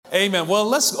Amen. Well,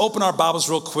 let's open our Bibles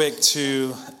real quick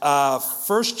to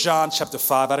 1 John chapter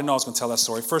 5. I didn't know I was going to tell that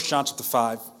story. 1 John chapter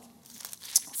 5.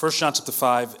 1 John chapter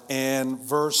 5 and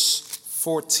verse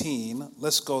 14.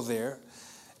 Let's go there.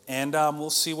 And we'll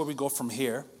see where we go from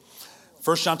here.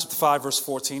 1 John chapter 5, verse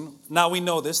 14. Now we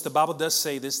know this. The Bible does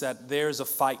say this, that there is a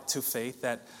fight to faith.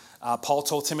 That Paul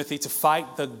told Timothy to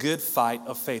fight the good fight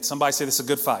of faith. Somebody say this is a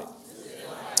good fight.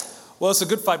 Well, it's a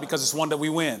good fight because it's one that we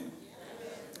win.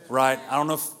 Right? I don't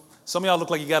know if some of y'all look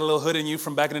like you got a little hood in you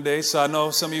from back in the day. So I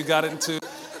know some of you got into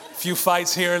a few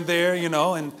fights here and there, you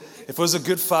know. And if it was a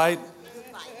good fight,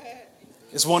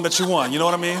 it's one that you won. You know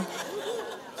what I mean?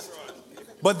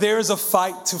 But there is a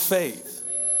fight to faith.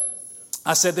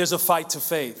 I said there's a fight to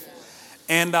faith.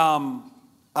 And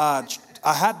I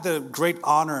had the great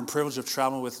honor and privilege of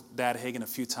traveling with Dad Hagin a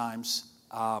few times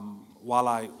while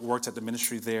I worked at the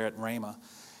ministry there at Rhema.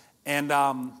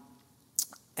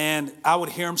 And I would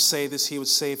hear him say this. He would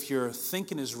say, if your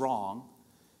thinking is wrong,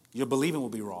 your believing will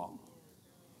be wrong.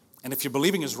 And if your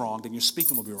believing is wrong, then your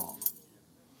speaking will be wrong.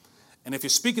 And if your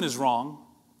speaking is wrong,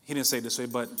 he didn't say it this way,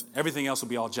 but everything else will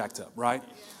be all jacked up, right?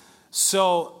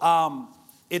 So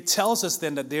it tells us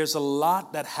then that there's a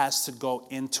lot that has to go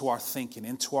into our thinking,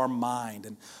 into our mind.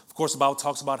 And of course, the Bible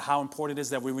talks about how important it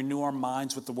is that we renew our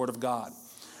minds with the Word of God,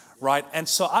 right? And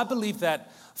so I believe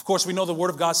that, of course, we know the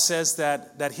Word of God says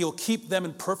that He'll keep them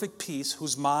in perfect peace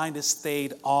whose mind is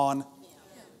stayed on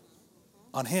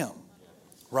Him,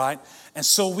 right? And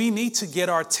so we need to get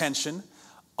our attention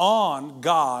on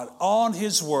God, on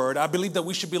His Word. I believe that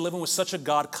we should be living with such a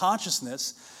God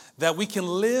consciousness that we can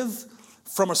live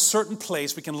from a certain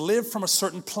place. We can live from a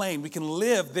certain plane. We can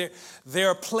live there. There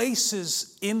are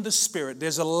places in the Spirit.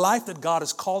 There's a life that God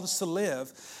has called us to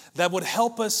live that would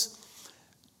help us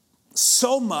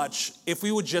so much if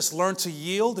we would just learn to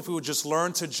yield, if we would just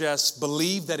learn to just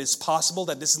believe that it's possible,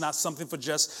 that this is not something for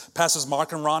just Pastors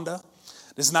Mark and Rhonda.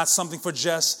 This is not something for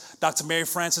just Dr. Mary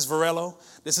Frances Varello.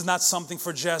 This is not something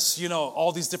for just,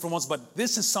 all these different ones, but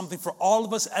this is something for all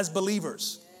of us as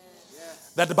believers.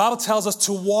 Yes. That the Bible tells us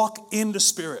to walk in the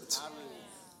Spirit. Amen.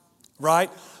 Right?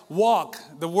 Walk.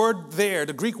 The word there,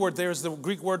 the Greek word there is the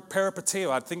Greek word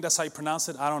peripateo. I think that's how you pronounce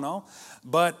it. I don't know.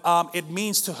 But it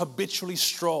means to habitually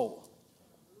stroll.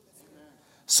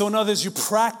 So in other words, you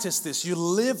practice this. You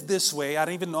live this way. I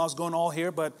didn't even know I was going all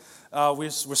here, but we're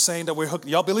saying that we're hooked.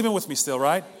 Y'all believing with me still,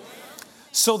 right?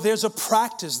 So there's a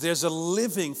practice. There's a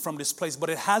living from this place, but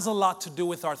it has a lot to do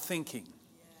with our thinking.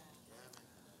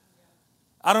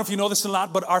 I don't know if you know this or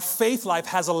not, but our faith life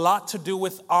has a lot to do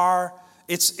with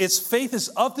its faith is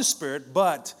of the Spirit,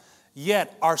 but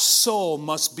yet our soul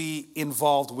must be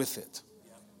involved with it.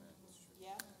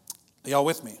 Are y'all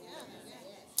with me?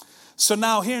 So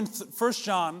now here in 1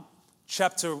 John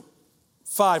chapter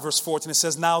 5, verse 14, it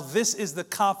says, now this is the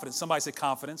confidence. Somebody say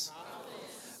confidence.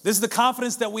 This is the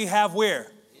confidence that we have where?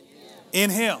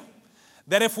 In Him.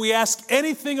 That if we ask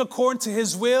anything according to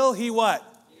His will, He what?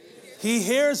 He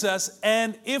hears us.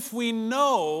 And if we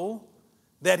know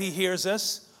that He hears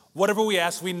us, whatever we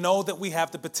ask, we know that we have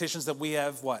the petitions that we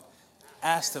have what?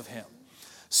 Asked of Him.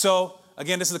 So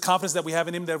again, this is the confidence that we have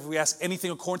in Him, that if we ask anything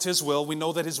according to His will, we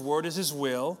know that His word is His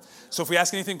will. So if we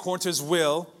ask anything according to His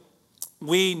will,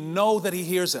 we know that He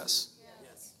hears us.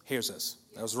 Yes. Hears us.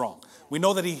 That was wrong. We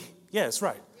know that He, yeah, that's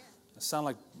right. It sounded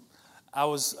like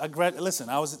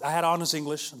I had honors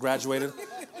English, graduated.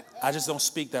 I just don't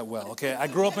speak that well, okay? I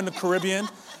grew up in the Caribbean,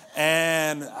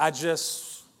 and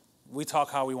we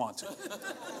talk how we want to.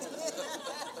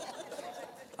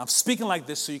 I'm speaking like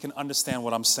this so you can understand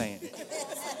what I'm saying.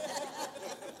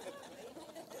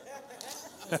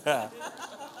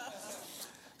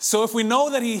 So if we know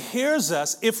that He hears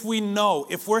us, if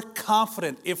we're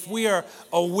confident, if we are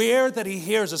aware that He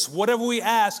hears us, whatever we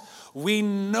ask, we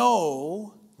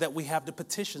know that we have the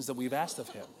petitions that we've asked of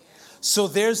Him. So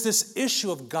there's this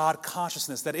issue of God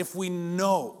consciousness, that if we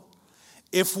know,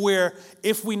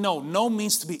 know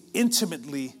means to be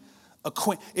intimately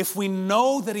acquainted. If we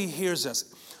know that He hears us,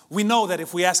 we know that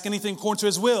if we ask anything according to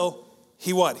His will,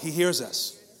 He what? He hears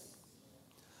us.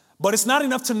 But it's not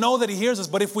enough to know that He hears us.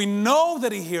 But if we know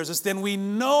that He hears us, then we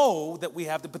know that we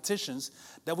have the petitions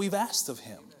that we've asked of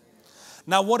Him.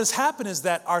 Now, what has happened is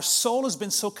that our soul has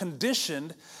been so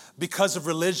conditioned because of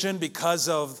religion, because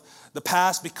of the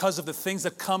past, because of the things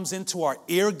that comes into our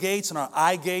ear gates and our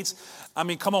eye gates. I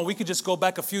mean, come on, we could just go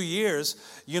back a few years.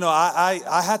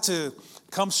 I had to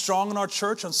come strong in our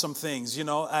church on some things, and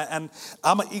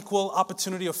I'm an equal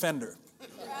opportunity offender.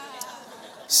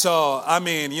 So, I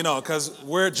mean, because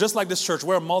we're just like this church.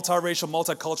 We're a multiracial,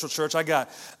 multicultural church. I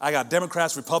got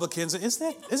Democrats, Republicans.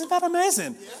 Isn't that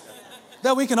amazing?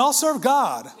 That we can all serve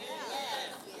God.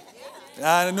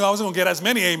 I knew I wasn't going to get as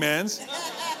many amens.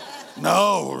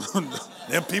 No,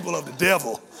 them people of the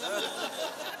devil.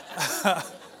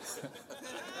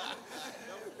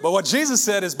 But what Jesus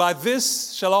said is, by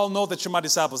this shall all know that you're my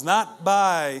disciples, not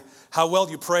by how well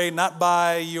you pray, not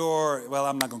by your, well,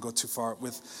 I'm not going to go too far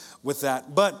with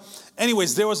that. But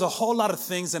anyways, there was a whole lot of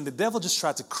things, and the devil just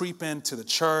tried to creep into the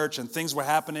church, and things were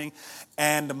happening,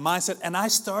 and the mindset, and I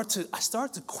started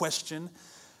to question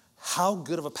how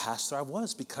good of a pastor I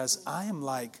was, because I am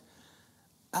like,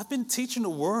 I've been teaching the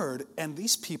word, and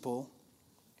these people,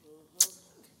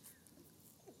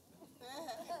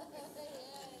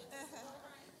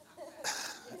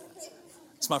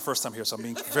 it's my first time here, so I'm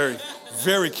being very,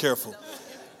 very careful.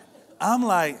 I'm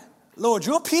like, Lord,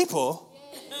 your people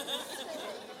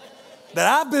that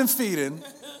I've been feeding,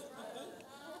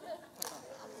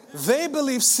 they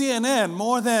believe CNN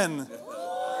more than,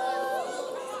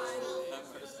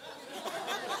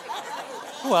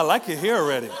 oh, I like it here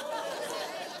already.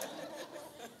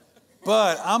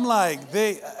 But I'm like,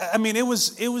 it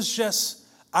was just,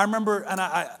 I remember, and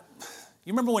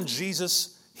you remember when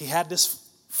Jesus, he had this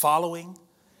following?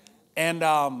 And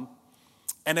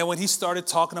then when he started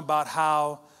talking about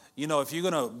how, if you're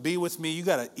going to be with me, you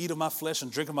got to eat of my flesh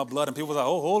and drink of my blood. And people were like,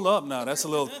 oh, hold up now, that's a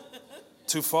little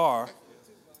too far.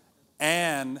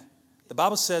 And the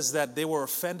Bible says that they were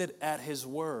offended at his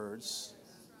words,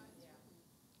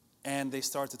 and they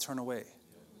started to turn away.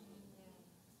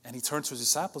 And he turned to his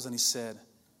disciples and he said,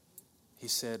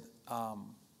 are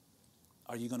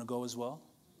you going to go as well?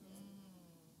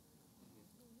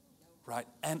 Right?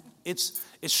 And it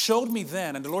showed me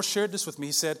then, and the Lord shared this with me.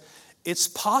 He said, it's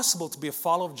possible to be a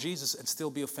follower of Jesus and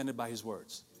still be offended by his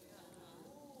words.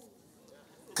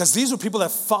 Because these were people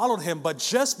that followed him, but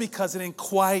just because it didn't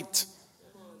quite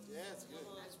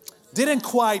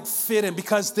fit in,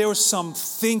 because there was some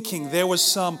thinking, there was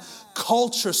some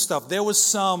culture stuff, there was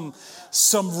some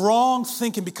wrong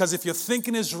thinking, because if your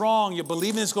thinking is wrong, your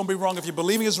believing is going to be wrong. If your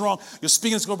believing is wrong, your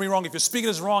speaking is going to be wrong. If your speaking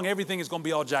is wrong, everything is going to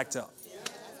be all jacked up.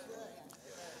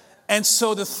 And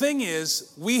so the thing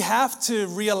is, we have to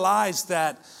realize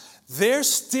that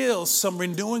there's still some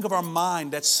renewing of our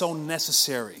mind that's so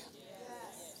necessary.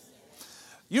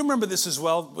 You remember this as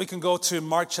well. We can go to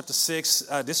Mark chapter 6.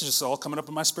 This is just all coming up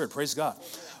in my spirit. Praise God.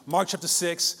 Mark chapter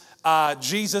 6.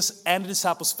 Jesus and the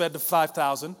disciples fed the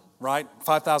 5,000, right?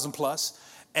 5,000 plus.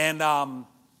 And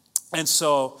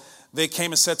so they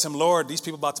came and said to him, Lord, these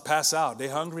people about to pass out.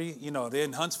 They're hungry. They're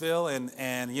in Huntsville and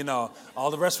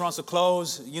all the restaurants are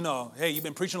closed. Hey, you've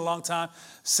been preaching a long time.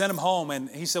 Send them home. And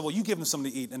he said, well, you give them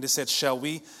something to eat. And they said, shall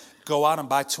we go out and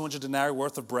buy 200 denarii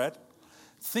worth of bread?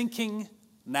 Thinking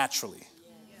naturally.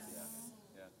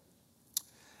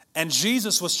 And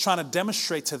Jesus was trying to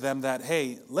demonstrate to them that,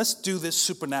 hey, let's do this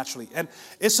supernaturally. And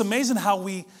it's amazing how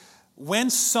when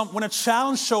a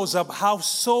challenge shows up, how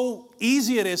so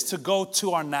easy it is to go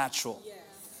to our natural.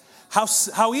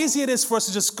 How easy it is for us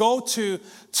to just go to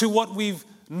what we've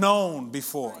known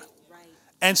before. Right.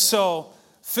 And so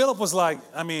Philip was like,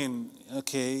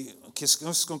 okay, it's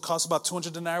going to cost about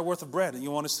 200 denarii worth of bread. And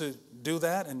you want us to do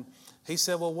that? And he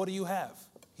said, well, what do you have?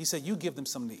 He said, you give them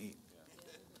something to eat.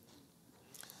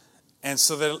 And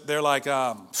so they're like,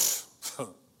 all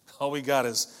we got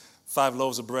is 5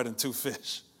 loaves of bread and 2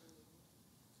 fish.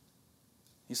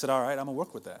 He said, all right, I'm going to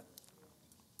work with that.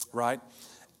 Right?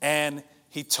 And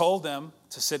he told them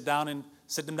to sit them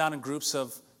down in groups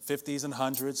of 50s and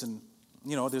 100s. And,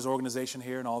 there's organization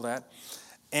here and all that.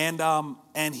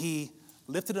 And he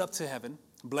lifted it up to heaven,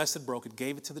 blessed it, broke it,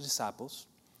 gave it to the disciples.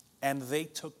 And they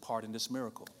took part in this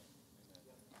miracle.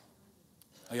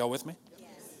 Are y'all with me?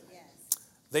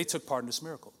 They took part in this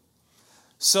miracle.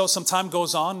 So some time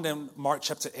goes on, then Mark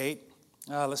chapter 8.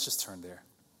 Let's just turn there.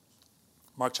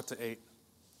 Mark chapter 8.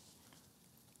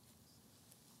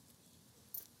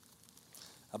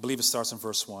 I believe it starts in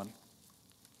verse 1.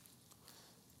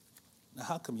 Now,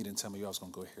 how come you didn't tell me I was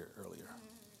going to go here earlier?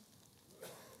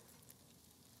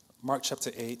 Mark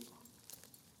chapter 8.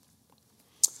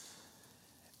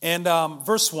 And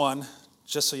verse 1,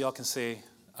 just so y'all can say,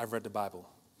 I've read the Bible.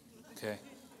 Okay?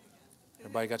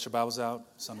 Everybody got your Bibles out?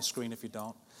 It's on the screen if you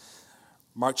don't.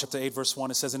 Mark chapter 8, verse 1,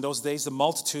 it says, in those days, the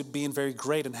multitude being very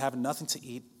great and having nothing to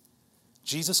eat,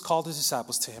 Jesus called his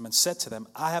disciples to him and said to them,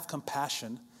 I have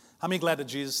compassion. How many glad that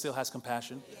Jesus still has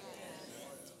compassion? Yes.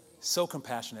 So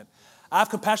compassionate. I have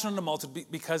compassion on the multitude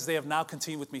because they have now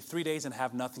continued with me 3 days and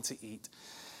have nothing to eat.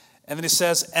 And then it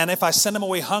says, and if I send them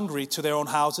away hungry to their own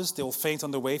houses, they will faint on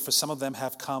their way, for some of them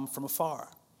have come from afar.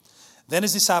 Then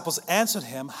his disciples answered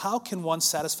him, how can one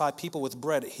satisfy people with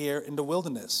bread here in the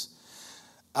wilderness?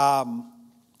 And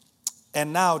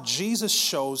now Jesus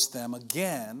shows them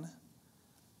again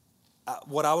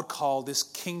what I would call this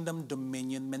kingdom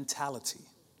dominion mentality.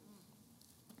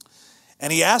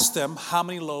 And he asked them, how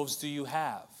many loaves do you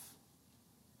have?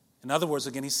 In other words,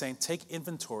 again, he's saying, take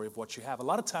inventory of what you have. A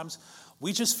lot of times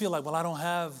we just feel like, well, I don't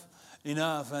have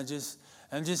enough. It's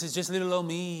just little old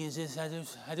me.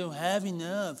 I don't have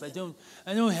enough. I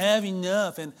don't have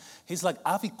enough. And he's like,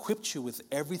 I've equipped you with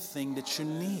everything that you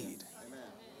need. Amen.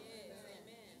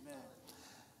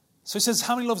 So he says,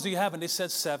 how many loaves do you have? And they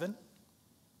said 7.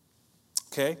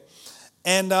 Okay.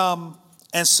 And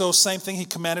so same thing, he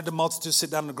commanded the multitude to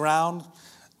sit down on the ground,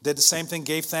 did the same thing,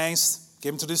 gave thanks,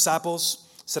 gave them to the disciples,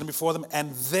 set them before them,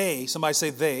 and they, somebody say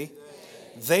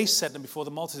they set them before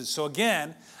the multitude. So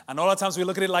again, I know a lot of times we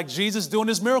look at it like Jesus doing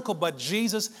this miracle, but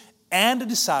Jesus and the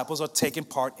disciples are taking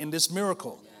part in this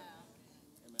miracle.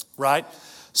 Right?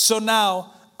 So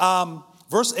now,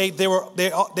 verse 8,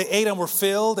 they ate and were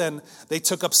filled, and they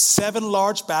took up 7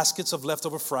 large baskets of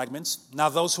leftover fragments. Now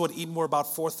those who had eaten were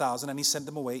about 4,000, and he sent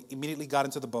them away, immediately got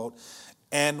into the boat,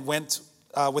 and went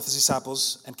with his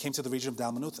disciples and came to the region of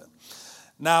Dalmanutha.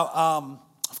 Now,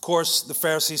 of course, the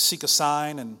Pharisees seek a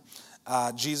sign, and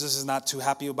Jesus is not too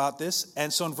happy about this.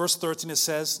 And so in verse 13 it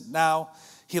says, now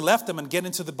he left them and get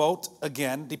into the boat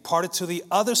again, departed to the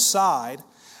other side.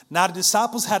 Now the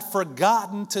disciples had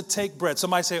forgotten to take bread.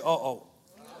 Somebody say, uh-oh.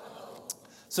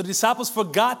 So the disciples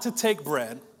forgot to take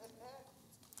bread,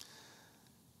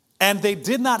 and they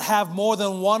did not have more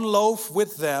than 1 loaf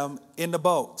with them in the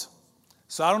boat.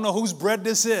 So I don't know whose bread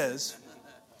this is,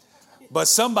 but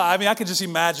somebody, I can just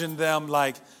imagine them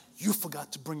like, you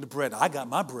forgot to bring the bread. I got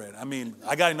my bread.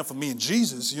 I got enough for me and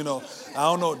Jesus, I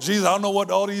don't know, Jesus, I don't know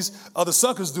what all these other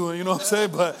suckers doing, you know what I'm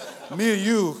saying? But me and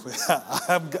you,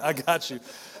 I got you.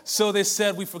 So they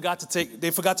said they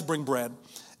forgot to bring bread.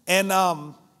 And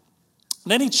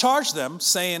then he charged them,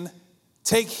 saying,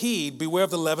 take heed, beware of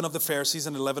the leaven of the Pharisees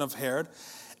and the leaven of Herod.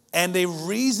 And they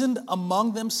reasoned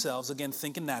among themselves, again,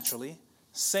 thinking naturally,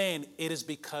 saying, it is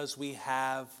because we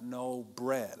have no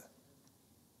bread.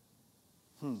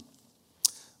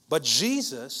 But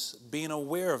Jesus, being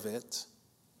aware of it,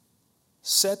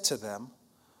 said to them,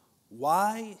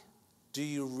 why do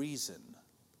you reason?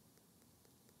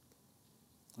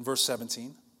 In verse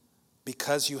 17,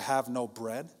 because you have no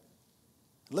bread.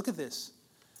 Look at this.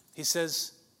 He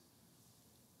says,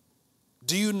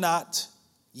 do you not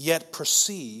yet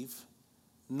perceive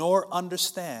nor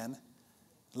understand?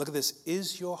 Look at this.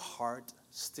 Is your heart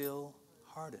still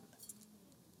hardened?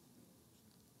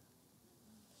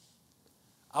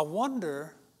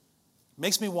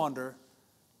 Makes me wonder,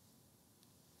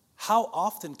 how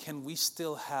often can we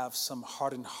still have some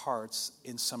hardened hearts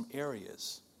in some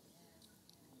areas?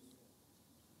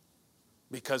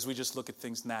 Because we just look at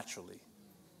things naturally.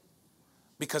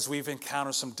 Because we've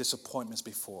encountered some disappointments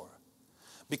before.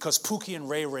 Because Pookie and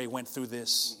Ray Ray went through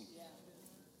this.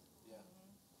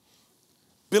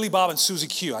 Billy Bob and Susie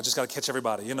Q. I just got to catch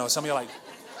everybody. Some of you are like,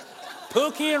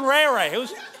 Pookie and Ray Ray.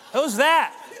 Who's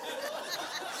that?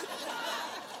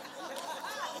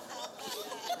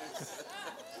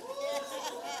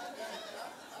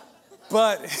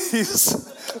 But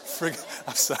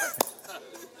I'm sorry.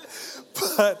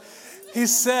 But he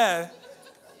said,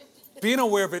 being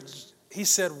aware of it, he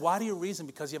said, why do you reason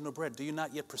because you have no bread? Do you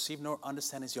not yet perceive nor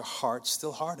understand? Is your heart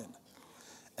still hardened?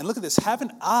 And look at this.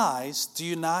 Having eyes, do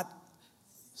you not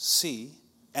see?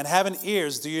 And having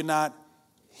ears, do you not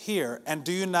hear? And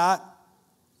do you not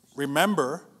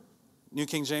remember, New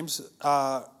King James,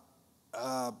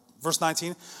 verse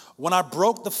 19, when I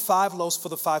broke the 5 loaves for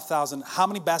the 5,000, how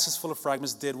many baskets full of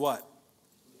fragments did what?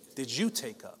 Did you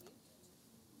take up?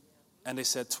 And they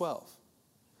said 12.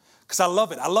 Because I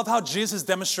love it. I love how Jesus is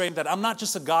demonstrating that I'm not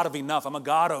just a God of enough. I'm a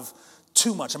God of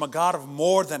too much. I'm a God of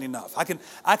more than enough. I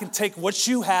can take what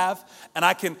you have, and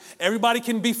everybody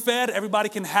can be fed, everybody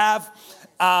can have,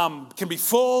 can be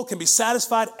full, can be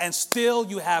satisfied, and still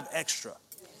you have extra.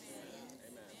 Amen.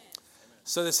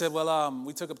 So they said, well,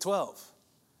 we took up 12.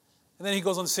 And then he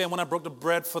goes on to say, when I broke the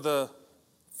bread for the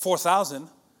 4,000,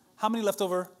 how many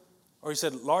leftover, or he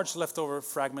said large leftover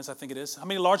fragments, I think it is. How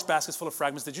many large baskets full of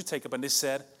fragments did you take up? And they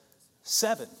said,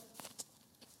 7.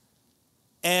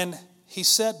 And he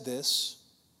said this.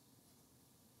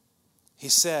 He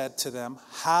said to them,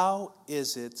 how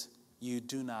is it you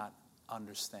do not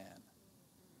understand?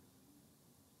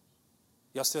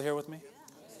 Y'all still here with me?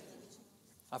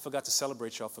 I forgot to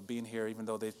celebrate y'all for being here, even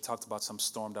though they talked about some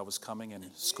storm that was coming and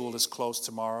school is closed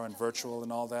tomorrow and virtual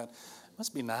and all that.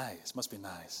 Must be nice. Must be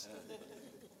nice.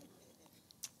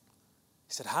 He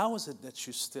said, how is it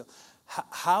that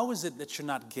how is it that you're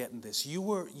not getting this? You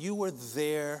were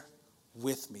there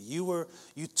with me. You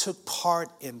took part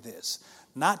in this.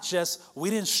 not just, we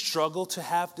didn't struggle to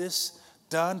have this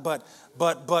done, but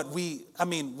we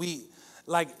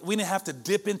didn't have to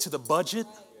dip into the budget.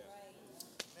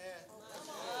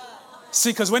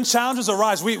 See, because when challenges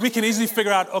arise, we can easily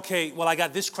figure out, okay, well, I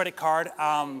got this credit card.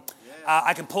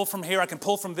 I can pull from here. I can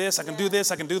pull from this. I can do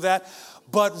this. I can do that.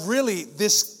 But really,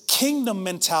 this kingdom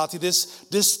mentality,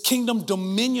 this kingdom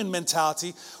dominion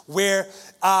mentality, where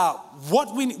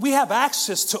we have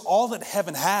access to all that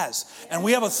heaven has, and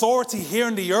we have authority here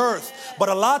in the earth. But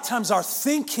a lot of times, our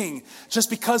thinking, just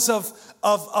because of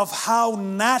how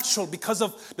natural, because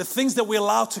of the things that we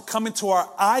allow to come into our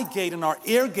eye gate and our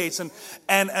ear gates.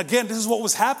 And again, this is what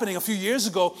was happening a few years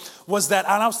ago, was that,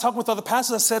 and I was talking with other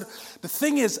pastors, I said, the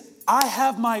thing is, I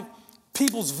have my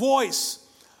people's voice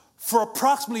for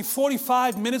approximately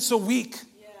 45 minutes a week.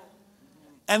 Yeah.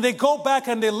 And they go back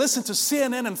and they listen to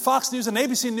CNN and Fox News and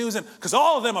ABC News, and because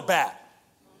all of them are bad.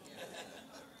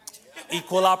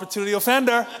 Equal opportunity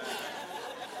offender.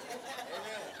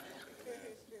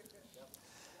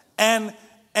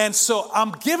 And so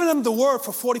I'm giving them the word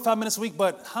for 45 minutes a week,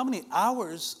 but how many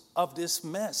hours of this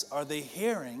mess are they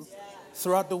hearing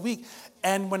throughout the week?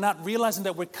 And we're not realizing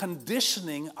that we're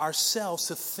conditioning ourselves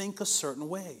to think a certain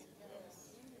way.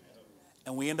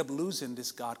 And we end up losing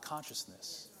this God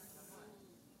consciousness.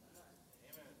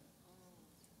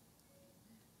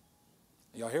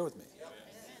 Y'all here with me?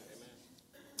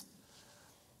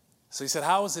 So he said,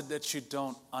 how is it that you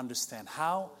don't understand?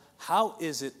 How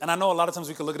is it? And I know a lot of times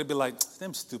we can look at it and be like,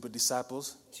 them stupid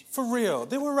disciples. For real.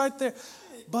 They were right there.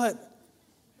 But,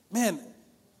 man,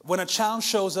 when a challenge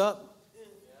shows up,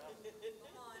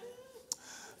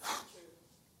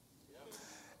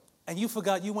 and you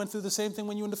forgot you went through the same thing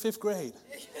when you were in the 5th grade.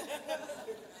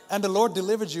 And the Lord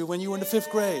delivered you when you were in the 5th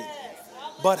grade.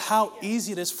 But how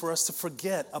easy it is for us to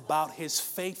forget about his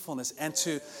faithfulness and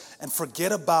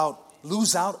forget about,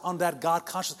 lose out on that God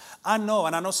consciousness. I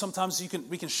know sometimes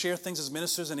we can share things as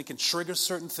ministers, and it can trigger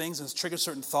certain things and trigger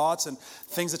certain thoughts and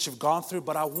things that you've gone through.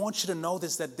 But I want you to know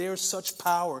this, that there's such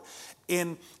power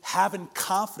in having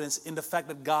confidence in the fact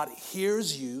that God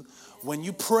hears you. When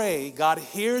you pray, God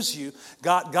hears you.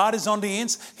 God is on the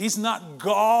inside. He's not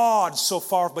God so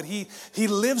far, but he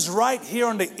lives right here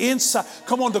on the inside.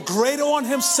 Come on, the greater one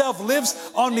himself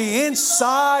lives on the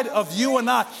inside of you and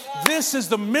I. This is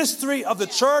the mystery of the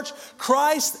church.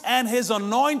 Christ and his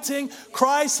anointing,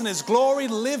 Christ and his glory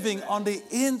living on the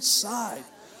inside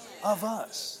of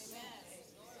us.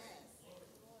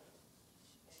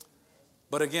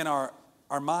 But again, our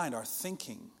mind, our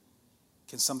thinking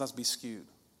can sometimes be skewed.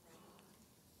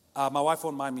 My wife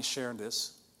won't mind me sharing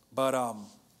this, but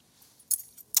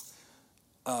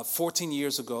 14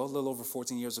 years ago, a little over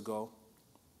 14 years ago,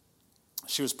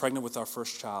 she was pregnant with our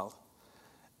first child,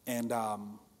 and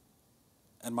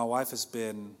my wife has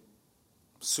been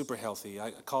super healthy.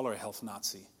 I call her a health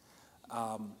Nazi.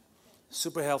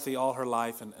 Super healthy all her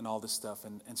life and all this stuff,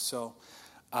 and so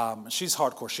she's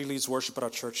hardcore. She leads worship at our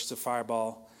church. She's a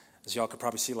fireball. As y'all could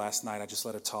probably see last night, I just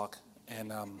let her talk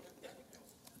and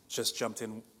just jumped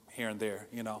in here and there,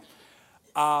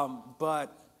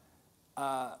 but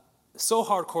so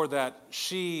hardcore that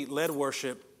she led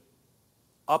worship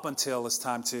up until it's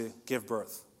time to give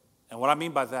birth. And what I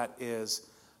mean by that is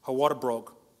her water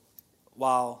broke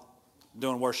while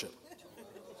doing worship.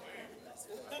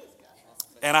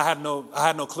 And I had no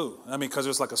clue. I mean, because it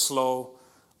was like a slow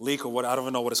leak or what, I don't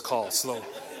even know what it's called.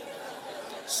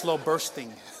 Slow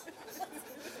bursting.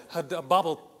 A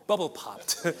bubble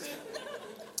popped.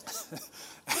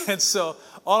 And so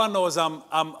all I know is I'm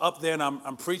up there and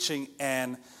I'm preaching,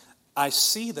 and I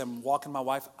see them walking my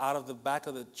wife out of the back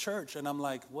of the church, and I'm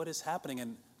like, what is happening?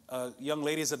 And a young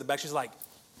lady is at the back. She's like,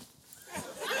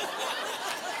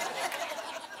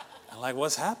 I'm like,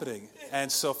 what's happening? And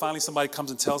so finally somebody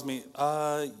comes and tells me,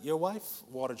 your wife's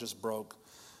water just broke.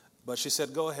 But she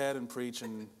said, go ahead and preach,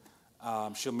 and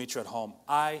she'll meet you at home.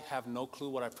 I have no clue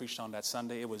what I preached on that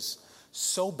Sunday. It was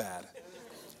so bad.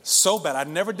 So bad. I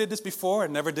never did this before. I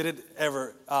never did it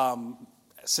ever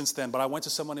since then. But I went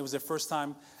to someone, it was their first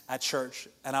time at church,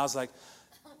 and I was like,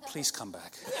 please come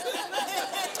back.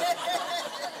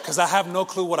 Because I have no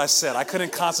clue what I said. I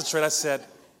couldn't concentrate. I said,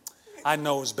 I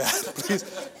know it was bad.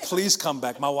 Please come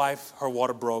back. My wife, her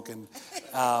water broke, and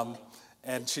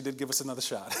she did give us another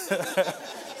shot.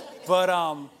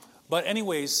 But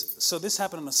anyways, so this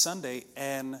happened on a Sunday,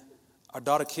 and our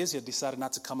daughter Kizia decided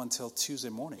not to come until Tuesday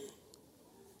morning.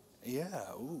 Yeah,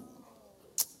 ooh.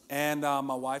 And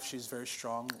my wife, she's very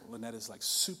strong. Lynette is like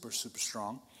super, super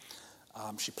strong.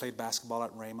 She played basketball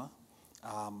at Rhema.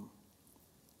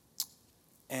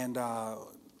 And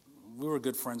we were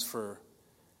good friends for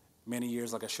many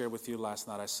years. Like I shared with you last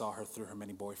night, I saw her through her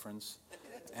many boyfriends.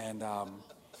 And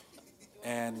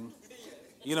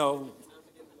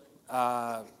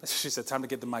she said, time to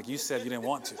get the mic. You said you didn't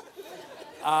want to.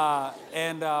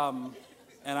 And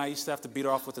I used to have to beat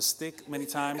her off with a stick many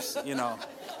times,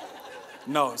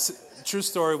 No, true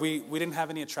story, we didn't have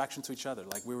any attraction to each other.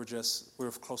 Like, we were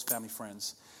close family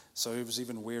friends. So it was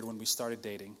even weird when we started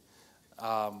dating.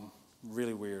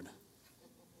 Really weird.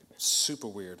 Super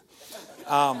weird.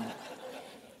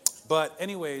 But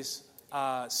anyways,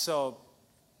 so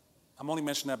I'm only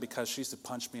mentioning that because she used to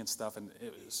punch me and stuff, and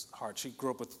it was hard. She grew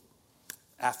up with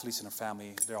athletes in her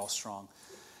family. They're all strong.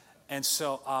 And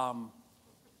so,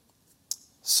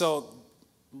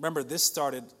 remember, this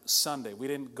started Sunday. We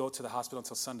didn't go to the hospital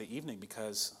until Sunday evening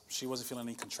because she wasn't feeling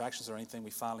any contractions or anything.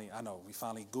 We finally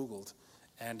Googled,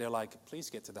 and they're like, please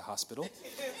get to the hospital.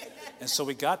 And so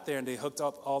we got there, and they hooked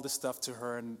up all this stuff to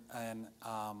her, and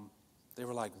they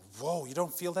were like, whoa, you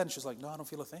don't feel that? And she was like, no, I don't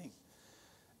feel a thing.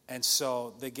 And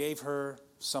so they gave her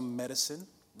some medicine,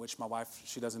 which my wife,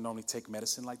 she doesn't normally take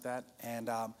medicine like that. And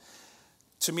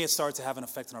to me, it started to have an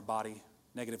effect on her body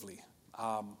negatively.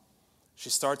 She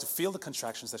started to feel the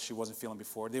contractions that she wasn't feeling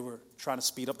before. They were trying to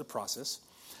speed up the process.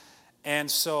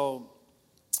 And so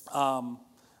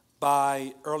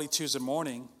by early Tuesday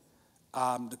morning,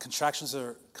 the contractions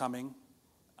are coming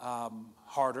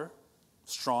harder,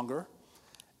 stronger,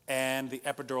 and the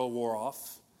epidural wore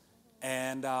off.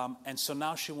 And so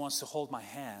now she wants to hold my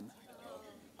hand.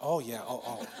 Oh, yeah,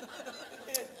 oh.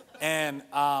 And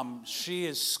she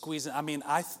is squeezing. I mean,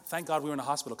 thank God we were in the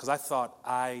hospital because I thought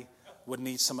I would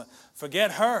need some.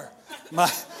 Forget her,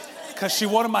 because she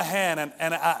wanted my hand,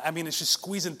 and she's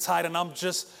squeezing tight, and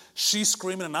she's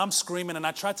screaming, and I'm screaming, and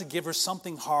I tried to give her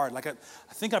something hard, like I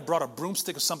think I brought a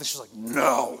broomstick or something. She's like,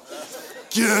 no,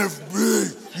 give me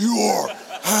your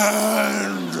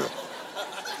hand.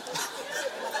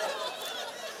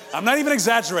 I'm not even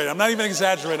exaggerating.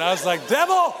 I was like,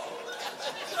 devil,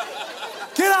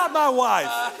 get out my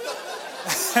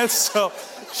wife. And so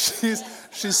she's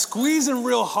squeezing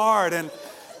real hard, and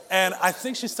I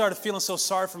think she started feeling so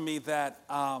sorry for me that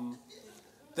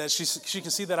she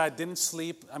can see that I didn't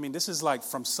sleep. I mean, this is like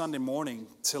from Sunday morning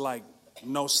to like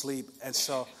no sleep. And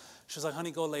so she's like,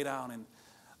 honey, go lay down. And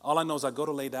all I know is I go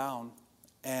to lay down,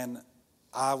 and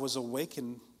I was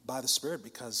awakened by the Spirit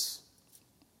because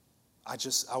I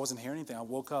wasn't hearing anything. I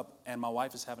woke up, and my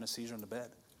wife is having a seizure in the bed.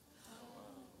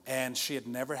 And she had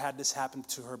never had this happen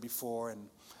to her before.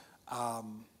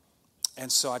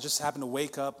 And so I just happened to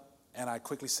wake up, and I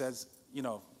quickly said,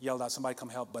 yelled out, somebody come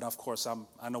help. But of course,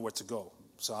 I know where to go.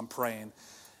 So I'm praying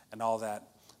and all that.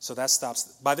 So that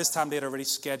stops. By this time, they had already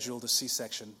scheduled a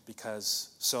C-section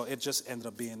so it just ended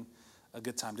up being a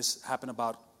good time. This happened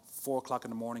about 4 o'clock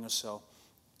in the morning or so.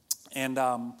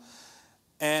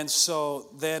 And so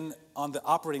then on the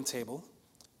operating table,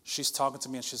 she's talking to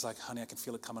me, and she's like, honey, I can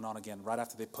feel it coming on again, right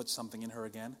after they put something in her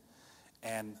again.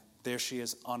 And there she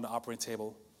is on the operating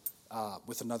table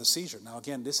with another seizure. Now,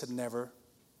 again, this had never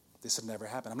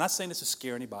happened. I'm not saying this to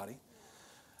scare anybody.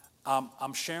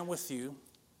 I'm sharing with you,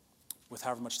 with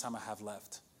however much time I have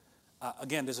left.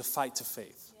 Again, there's a fight to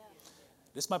faith. Yeah.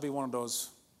 This might be one of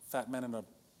those fat men in a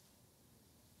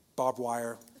barbed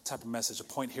wire type of message, a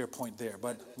point here, point there.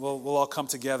 But we'll all come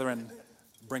together and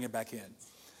bring it back in.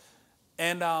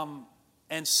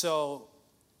 And so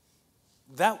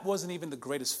that wasn't even the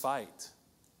greatest fight.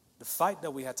 The fight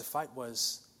that we had to fight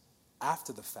was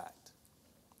after the fact,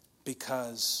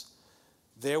 because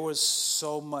there was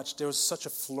such a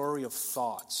flurry of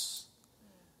thoughts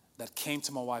that came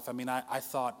to my wife. I mean, I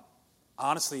thought,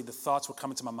 honestly, the thoughts were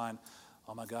coming to my mind,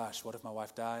 oh my gosh, what if my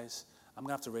wife dies? I'm going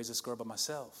to have to raise this girl by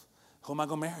myself. Who am I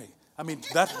going to marry? I mean,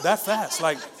 that fast.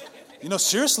 Like,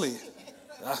 seriously,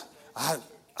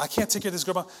 I can't take care of this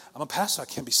girl. I'm a pastor. I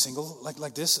can't be single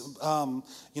like this,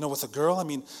 with a girl. I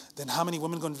mean, then how many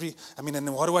women are going to be? I mean, and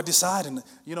then what do I decide? And,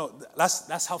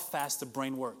 that's how fast the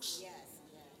brain works. Yes.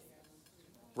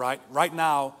 Right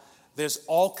now, there's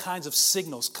all kinds of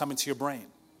signals coming to your brain.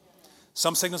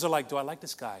 Some signals are like, do I like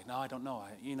this guy? No, I don't know.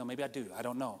 Maybe I do. I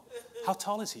don't know. How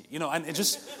tall is he? And it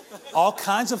just all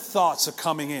kinds of thoughts are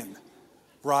coming in,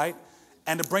 right?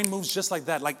 And the brain moves just like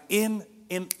that. Like in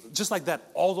just like that,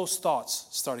 all those thoughts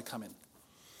started coming.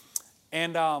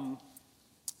 And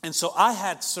so I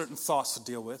had certain thoughts to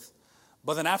deal with,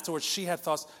 but then afterwards she had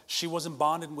thoughts. She wasn't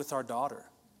bonded with our daughter.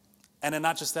 And then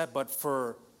not just that, but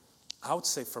I would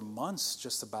say for months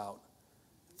just about,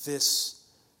 this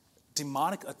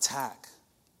demonic attack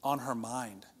on her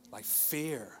mind, like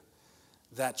fear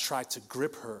that tried to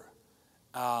grip her.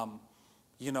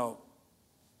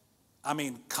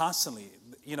 Constantly.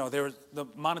 There were the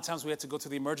amount of times we had to go to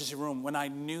the emergency room when I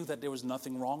knew that there was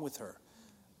nothing wrong with her.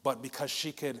 but because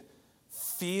she could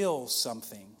feel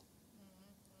something,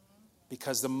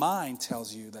 because the mind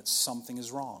tells you that something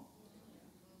is wrong.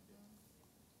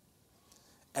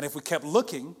 And if we kept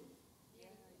looking,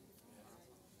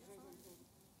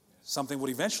 something would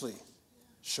eventually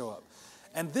show up.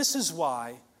 And this is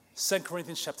why 2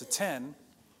 Corinthians chapter 10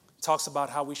 talks about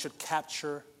how we should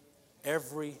capture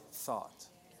every thought.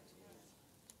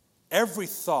 Every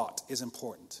thought is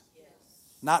important.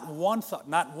 Not one thought,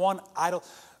 not one idle.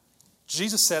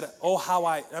 Jesus said,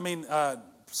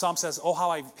 Psalm says, oh,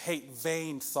 how I hate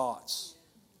vain thoughts.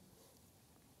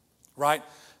 Right?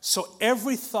 So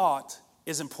every thought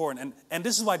is important. And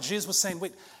this is why Jesus was saying,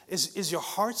 wait, is your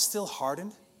heart still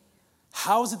hardened?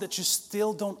 How is it that you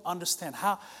still don't understand?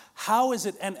 How is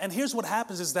it? And here's what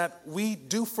happens is that we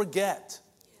do forget.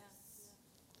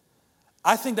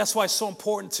 I think that's why it's so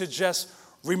important to just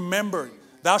remember,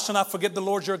 thou shalt not forget the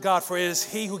Lord your God, for it is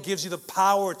he who gives you the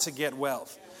power to get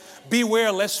wealth.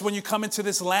 Beware lest when you come into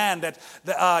this land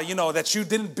that you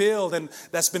didn't build and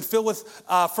that's been filled with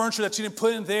furniture that you didn't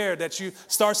put in there, that you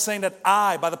start saying that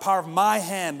I, by the power of my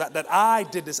hand, that I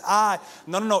did this.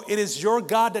 No. It is your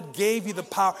God that gave you the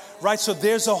power, right? So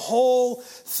there's a whole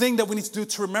thing that we need to do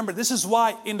to remember. This is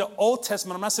why in the Old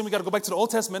Testament, I'm not saying we got to go back to the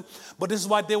Old Testament, but this is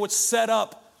why they would set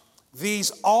up these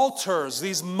altars,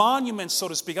 these monuments, so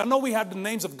to speak. I know we have the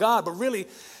names of God, but really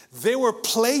they were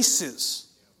places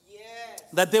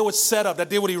that they would set up, that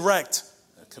they would erect.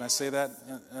 Can I say that?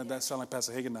 That sounds like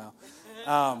Pastor Hagen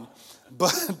now.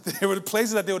 But there were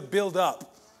places that they would build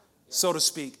up, so to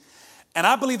speak. And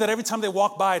I believe that every time they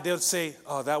walk by, they would say,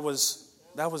 oh, that was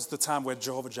the time where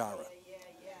Jehovah Jireh.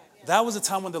 That was the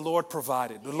time when the Lord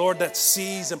provided. The Lord that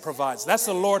sees and provides. That's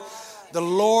the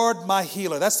Lord my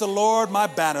healer. That's the Lord my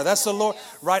banner. That's the Lord,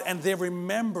 right? And they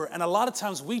remember. And a lot of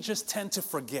times we just tend to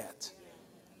forget.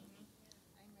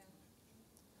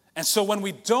 And so when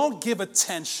we don't give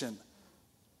attention,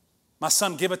 my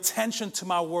son, give attention to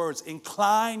my words.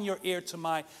 Incline your ear to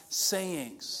my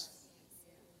sayings.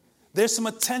 There's some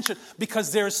attention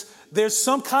because there's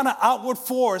some kind of outward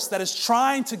force that is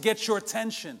trying to get your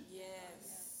attention.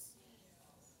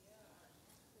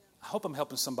 I hope I'm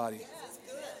helping somebody.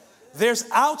 There's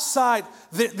outside,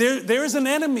 there is an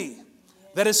enemy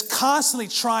that is constantly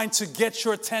trying to get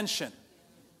your attention.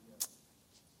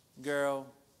 Girl,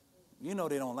 you know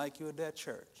they don't like you at that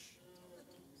church.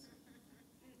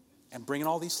 And bringing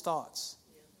all these thoughts.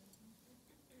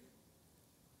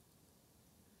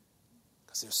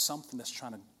 Because there's something that's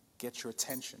trying to get your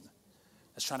attention.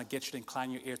 That's trying to get you to incline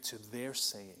your ear to their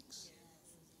sayings.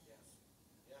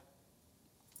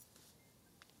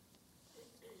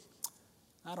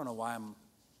 I don't know why I'm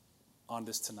on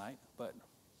this tonight, but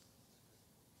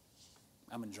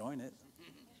I'm enjoying it.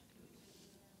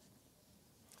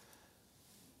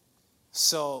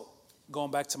 So,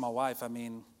 going back to my wife,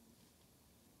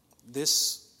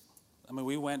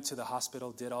 we went to the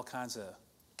hospital, did all kinds of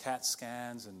CAT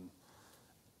scans and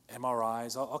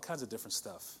MRIs, all kinds of different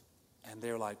stuff. And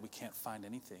they were like, we can't find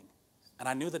anything. And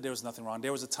I knew that there was nothing wrong.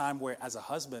 There was a time where, as a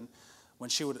husband, when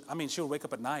she would wake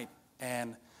up at night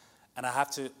and I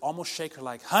have to almost shake her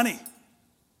like, honey,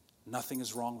 nothing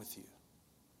is wrong with you.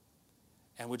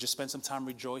 And we'd just spend some time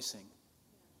rejoicing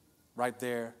right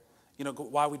there. You know,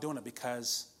 why are we doing it?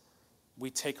 Because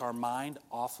we take our mind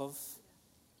off of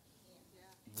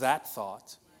that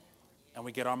thought and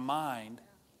we get our mind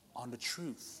on the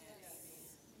truth.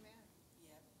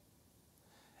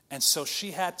 And so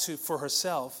she had to, for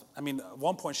herself, at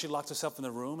one point she locked herself in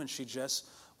the room and she just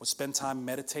would spend time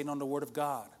meditating on the Word of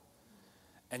God.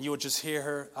 And you would just hear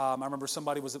her. I remember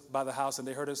somebody was by the house and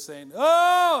they heard her saying,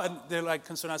 oh, and they're like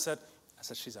concerned. I said,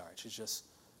 she's all right. She's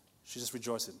just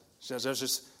rejoicing.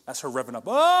 That's her revving up.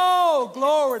 Oh,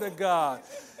 glory to God.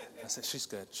 I said, she's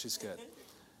good.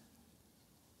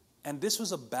 And this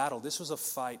was a battle. This was a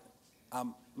fight.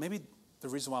 Maybe the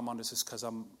reason why I'm on this is because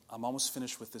I'm almost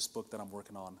finished with this book that I'm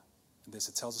working on. And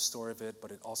it tells the story of it,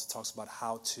 but it also talks about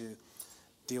how to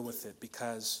deal with it.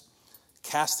 Because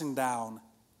casting down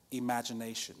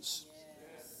imaginations.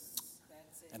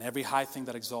 And every high thing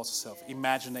that exalts itself.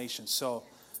 Imagination. So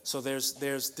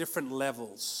there's different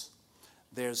levels.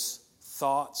 There's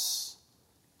thoughts,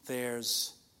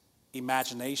 there's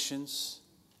imaginations,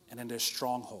 and then there's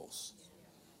strongholds.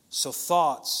 So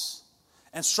thoughts,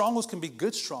 and strongholds can be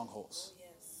good strongholds.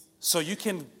 So you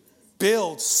can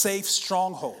build safe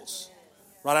strongholds.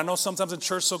 Right? I know sometimes in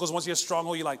church circles, once you get a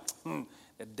stronghold, you're like,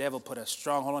 the devil put a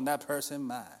stronghold on that person's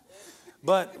mind.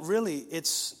 But really,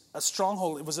 it's a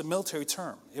stronghold. It was a military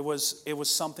term. It was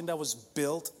something that was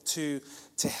built to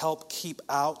help keep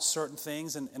out certain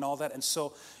things and all that. And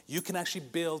so you can actually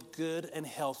build good and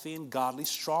healthy and godly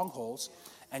strongholds.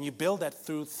 And you build that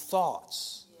through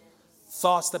thoughts.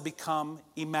 Thoughts that become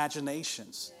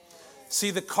imaginations.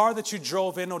 See, the car that you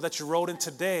drove in or that you rode in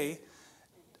today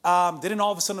didn't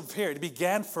all of a sudden appear. It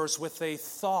began first with a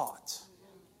thought.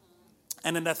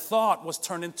 And then that thought was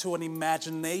turned into an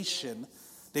imagination.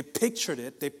 They pictured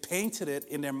it, they painted it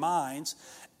in their minds,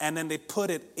 and then they put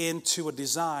it into a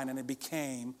design, and it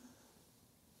became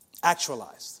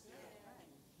actualized.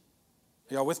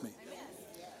 Are y'all with me?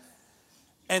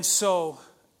 And so,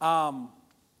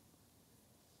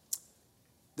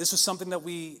 this was something that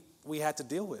we had to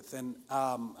deal with. And,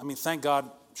 thank God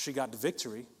she got the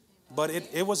victory. But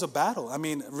it was a battle. I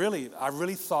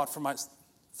really thought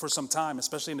for some time,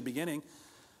 especially in the beginning,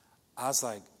 I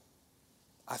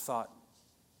thought,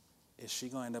 is she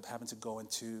going to end up having to go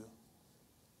into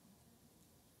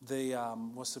the,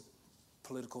 what's the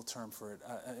political term for it?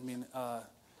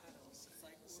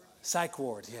 Psych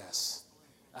ward, yes.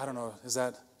 I don't know. Is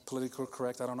that politically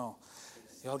correct? I don't know.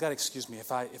 Y'all got to excuse me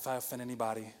if I offend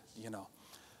anybody,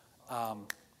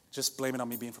 just blame it on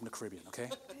me being from the Caribbean, okay?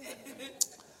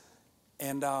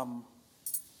 And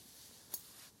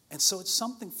so it's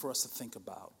something for us to think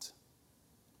about.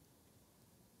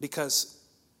 Because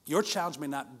your challenge may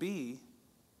not be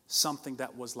something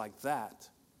that was like that.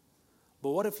 But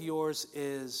what if yours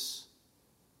is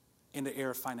in the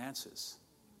area of finances?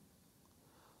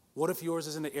 What if yours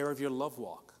is in the area of your love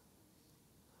walk?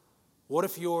 What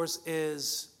if yours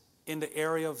is in the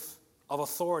area of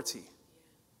authority?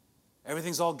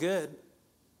 Everything's all good.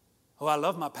 Oh, I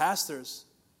love my pastors.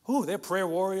 Ooh, they're prayer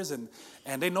warriors and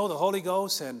they know the Holy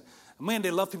Ghost. And man,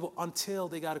 they love people until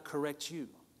they got to correct you.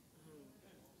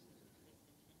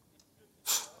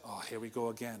 Oh, here we go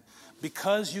again.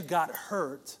 Because you got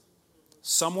hurt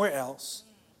somewhere else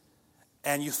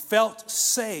and you felt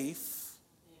safe,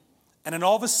 and then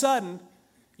all of a sudden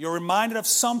you're reminded of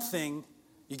something,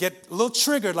 you get a little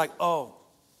triggered like, oh,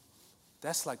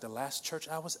 that's like the last church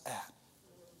I was at.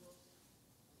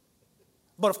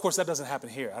 But of course that doesn't happen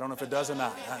here. I don't know if it does or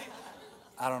not.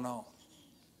 I don't know.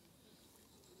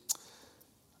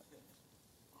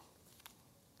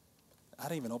 I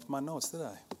didn't even open my notes, did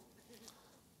I?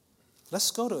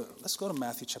 Let's go to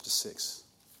Matthew chapter 6.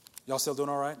 Y'all still doing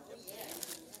all right?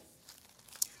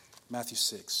 Matthew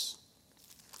 6.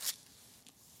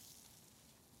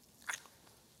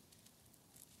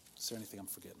 Is there anything I'm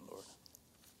forgetting, Lord?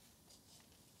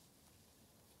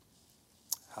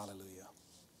 Hallelujah.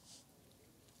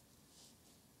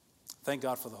 Thank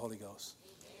God for the Holy Ghost.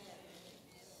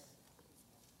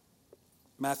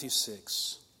 Matthew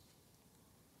 6.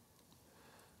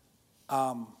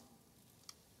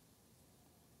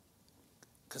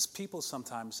 Because people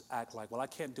sometimes act like, well, I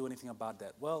can't do anything about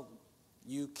that. Well,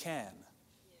 you can.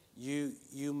 You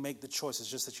make the choice. It's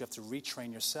just that you have to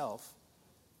retrain yourself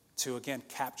to, again,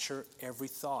 capture every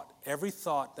thought. Every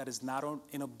thought that is not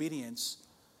in obedience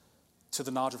to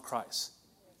the knowledge of Christ.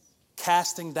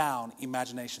 Casting down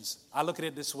imaginations. I look at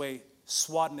it this way,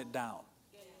 swatting it down.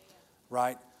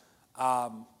 Right?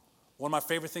 One of my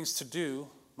favorite things to do,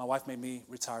 my wife made me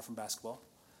retire from basketball.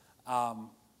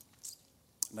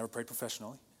 Never played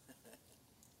professionally.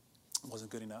 Wasn't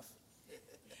good enough.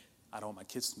 I don't want my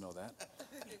kids to know that.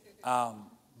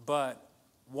 But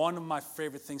one of my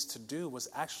favorite things to do was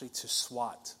actually to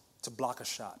swat, to block a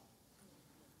shot.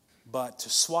 But to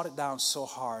swat it down so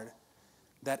hard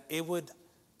that it would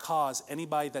cause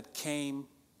anybody that came,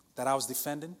 that I was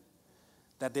defending,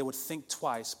 that they would think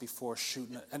twice before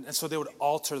shooting it. And so they would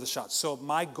alter the shot. So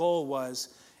my goal was,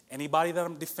 anybody that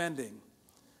I'm defending,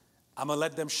 I'm going to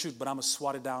let them shoot, but I'm going to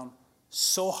swat it down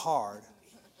so hard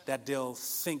that they'll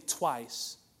think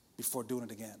twice before doing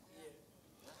it again.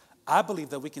 I believe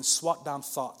that we can swat down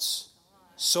thoughts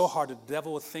so hard that the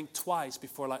devil will think twice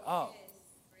before, like, oh,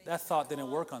 that thought didn't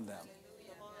work on them.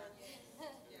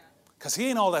 Because he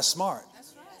ain't all that smart.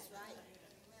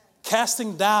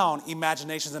 Casting down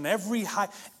imaginations and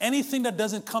anything that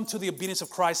doesn't come to the obedience of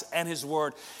Christ and his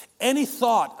word, any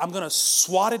thought, I'm going to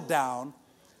swat it down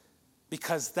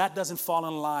because that doesn't fall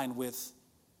in line with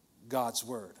God's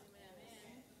word.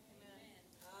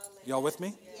 Y'all with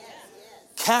me? Yes.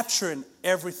 Capturing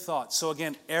every thought. So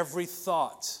again, every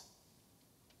thought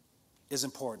is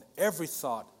important. Every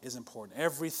thought is important.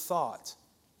 Every thought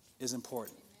is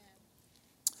important.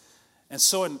 And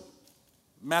so in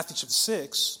Matthew chapter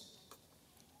 6,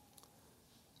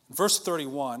 verse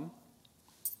 31,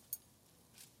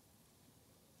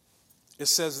 it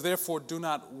says, therefore do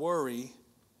not worry,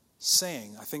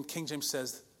 saying. I think King James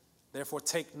says, therefore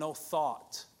take no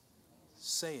thought,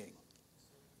 saying.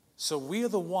 So we are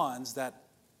the ones that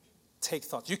take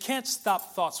thoughts. You can't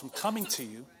stop thoughts from coming to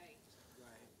you,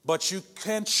 but you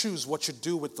can choose what you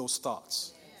do with those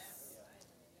thoughts.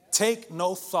 Take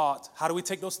no thought. How do we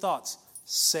take those thoughts?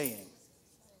 Saying.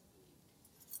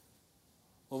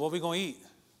 Well, what are we going to eat?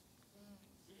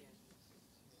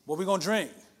 What are we going to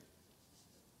drink?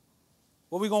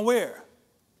 What are we going to wear?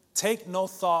 Take no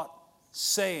thought,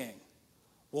 saying.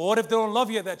 Well, what if they don't love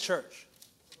you at that church?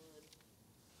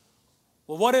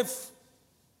 Well, what if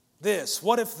this?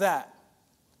 What if that?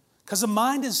 Because the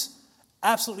mind is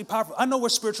absolutely powerful. I know we're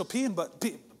spiritual beings, but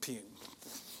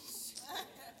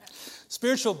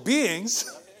spiritual beings.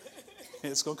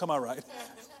 It's going to come out right.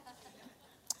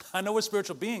 I know we're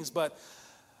spiritual beings, but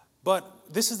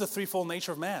this is the threefold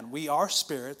nature of man. We are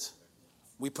spirit.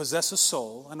 We possess a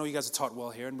soul. I know you guys are taught well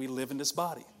here, and we live in this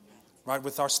body. Right?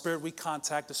 With our spirit, we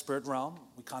contact the spirit realm.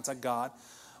 We contact God.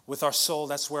 With our soul,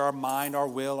 that's where our mind, our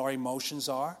will, our emotions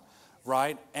are.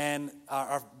 Right? And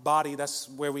our body, that's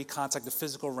where we contact the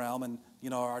physical realm and,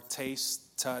 our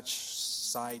taste, touch,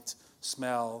 sight,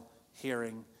 smell,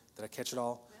 hearing. Did I catch it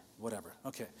all? Whatever.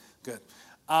 Okay, good.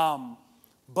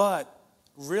 But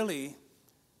really,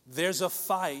 there's a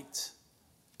fight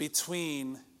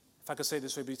between, if I could say it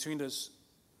this way,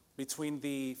 between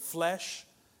the flesh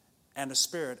and the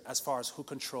spirit as far as who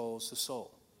controls the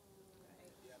soul.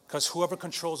 Because whoever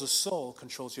controls the soul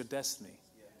controls your destiny.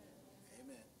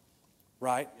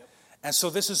 Right? And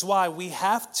so this is why we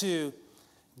have to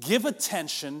give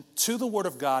attention to the Word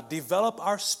of God, develop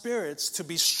our spirits to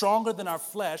be stronger than our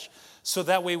flesh, so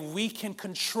that way we can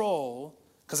control,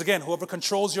 because again, whoever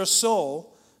controls your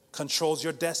soul controls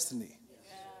your destiny.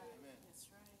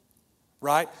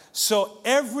 Right? So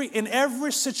in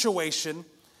every situation,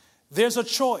 there's a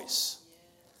choice.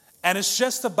 And it's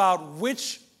just about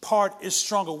which part is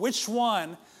stronger, which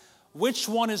one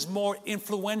is more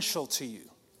influential to you.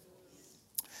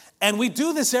 And we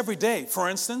do this every day. For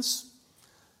instance,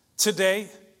 today,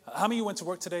 how many of you went to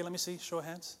work today? Let me see, show of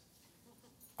hands.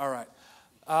 All right.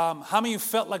 How many of you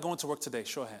felt like going to work today?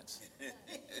 Show of hands.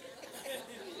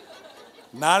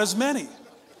 Not as many.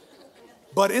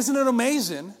 But isn't it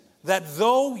amazing that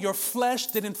though your flesh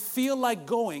didn't feel like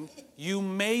going, you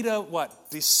made a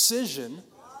decision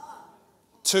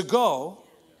to go.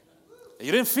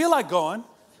 You didn't feel like going,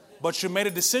 but you made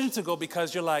a decision to go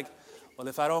because you're like, well,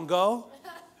 if I don't go,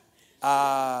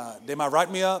 they might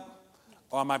write me up,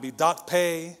 or I might be docked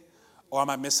pay, or I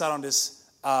might miss out on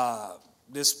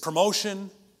this promotion,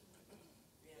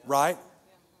 right?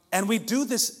 And we do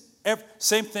this,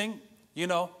 same thing, I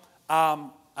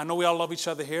know we all love each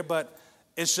other here, but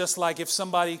it's just like if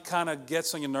somebody kind of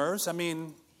gets on your nerves, I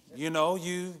mean,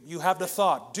 you have the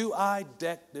thought, do I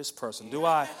deck this person? Do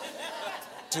I,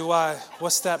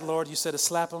 what's that, Lord? You said to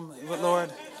slap him,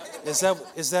 Lord? Is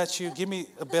that you? Give me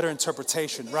a better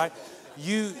interpretation, right?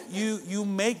 You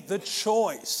make the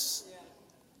choice.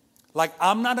 Like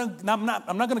I'm not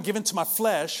going to give in to my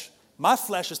flesh. My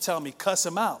flesh is telling me cuss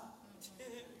him out.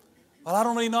 Well, I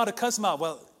don't really know how to cuss him out.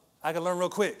 Well, I can learn real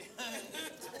quick,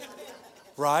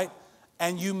 right?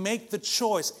 And you make the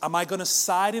choice. Am I going to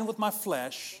side in with my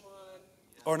flesh,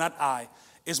 or not?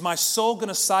 Is my soul going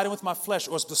to side in with my flesh,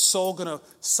 or is the soul going to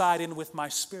side in with my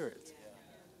spirit?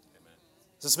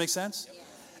 Does this make sense?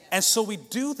 And so we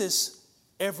do this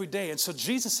every day. And so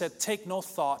Jesus said, take no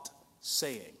thought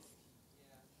saying.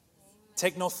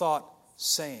 Take no thought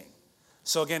saying.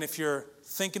 So again, if your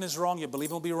thinking is wrong, your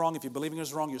believing will be wrong. If your believing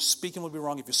is wrong, your speaking will be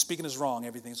wrong. If your speaking is wrong,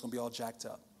 everything's going to be all jacked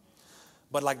up.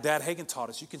 But like Dad Hagin taught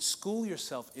us, you can school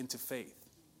yourself into faith.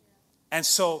 And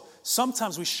so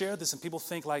sometimes we share this and people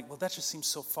think like, well, that just seems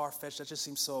so far-fetched. That just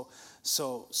seems so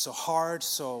hard,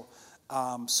 so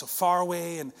far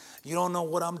away, and you don't know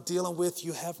what I'm dealing with.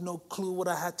 You have no clue what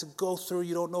I had to go through.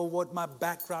 You don't know what my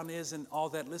background is and all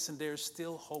that. Listen, there's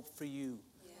still hope for you.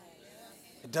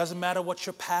 It doesn't matter what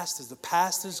your past is. The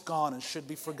past is gone and should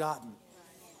be forgotten.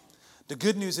 The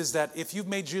good news is that if you've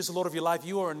made Jesus the Lord of your life,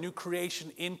 you are a new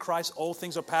creation in Christ. Old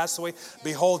things are passed away.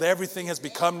 Behold, everything has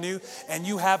become new. And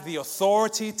you have the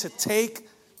authority to take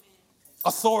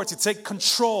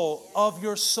control of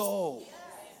your soul.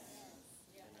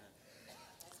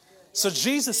 So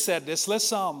Jesus said this.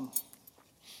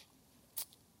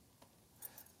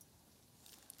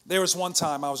 There was one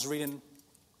time I was reading.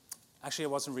 Actually, I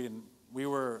wasn't reading. We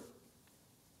were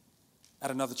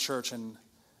at another church, and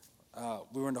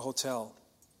we were in the hotel,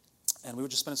 and we were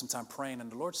just spending some time praying,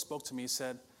 and the Lord spoke to me. He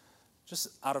said, just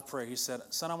out of prayer, he said,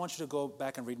 son, I want you to go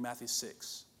back and read Matthew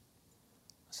 6.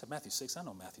 I said, Matthew 6? I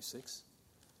know Matthew 6.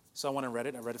 So I went and read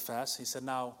it. I read it fast. He said,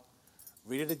 now,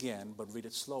 read it again, but read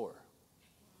it slower.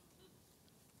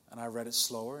 And I read it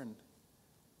slower, and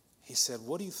he said,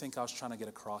 what do you think I was trying to get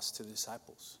across to the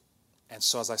disciples? And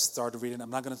so as I started reading, I'm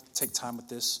not going to take time with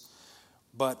this,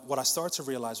 but what I started to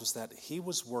realize was that he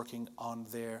was working on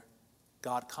their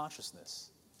God consciousness,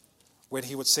 where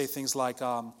he would say things like,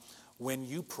 when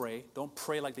you pray, don't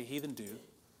pray like the heathen do,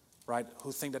 right,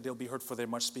 who think that they'll be heard for their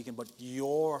much speaking, but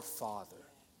your Father.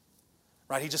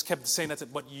 Right? He just kept saying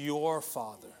that, but your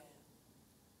Father.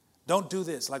 Don't do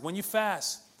this. Like when you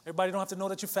fast, everybody don't have to know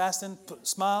that you're fasting.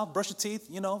 Smile, brush your teeth,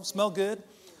 smell good.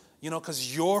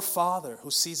 Because your Father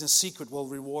who sees in secret will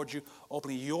reward you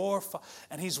openly.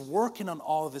 And he's working on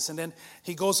all of this. And then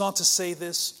he goes on to say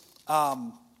this.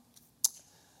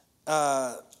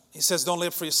 He says, don't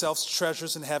live for yourselves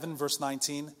treasures in heaven, verse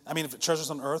 19. Treasures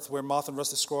on earth where moth and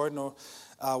rust destroy, nor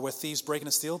where thieves break in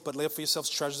and steal. But live for yourselves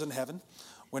treasures in heaven,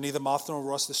 where neither moth nor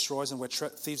rust destroys, and where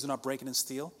thieves do not break in and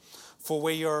steal. For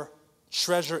where your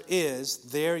treasure is,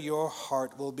 there your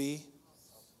heart will be.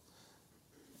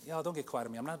 Y'all, don't get quiet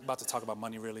on me. I'm not about to talk about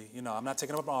money, really. I'm not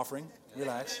taking up an offering.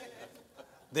 Relax.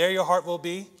 There your heart will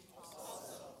be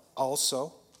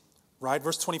also. Right?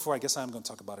 Verse 24, I guess I'm going to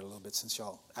talk about it a little bit since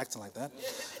y'all acting like that.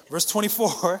 Verse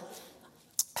 24,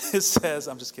 it says,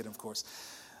 I'm just kidding, of course.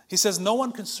 He says, no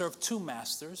one can serve two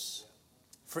masters,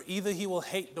 for either he will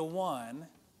hate the one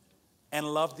and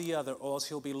love the other, or else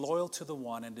he'll be loyal to the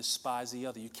one and despise the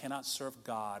other. You cannot serve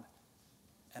God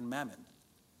and mammon.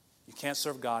 You can't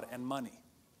serve God and money.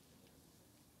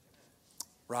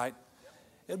 Right?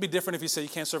 It would be different if you say you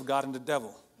can't serve God and the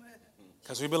devil.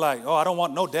 Because we'd be like, I don't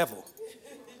want no devil.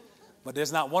 But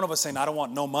there's not one of us saying, I don't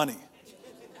want no money.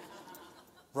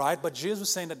 Right? But Jesus was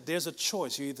saying that there's a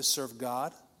choice. You either serve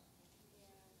God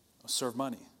or serve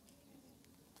money.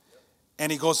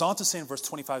 And he goes on to say in verse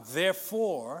 25,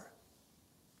 therefore,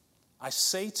 I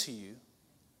say to you,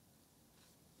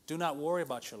 do not worry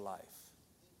about your life,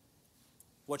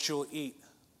 what you'll eat,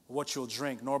 what you'll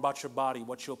drink, nor about your body,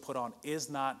 what you'll put on. Is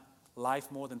not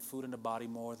life more than food and the body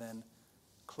more than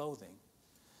clothing?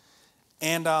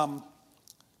 And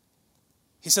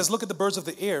he says, look at the birds of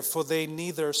the air, for they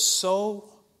neither sow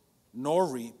nor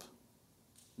reap,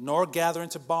 nor gather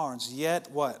into barns, yet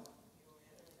what?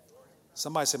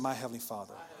 Somebody say, my Heavenly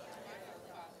Father.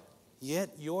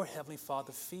 Yet your Heavenly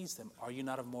Father feeds them. Are you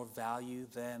not of more value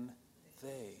than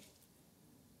they?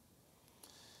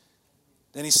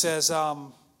 Then he says,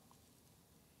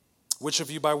 which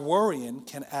of you by worrying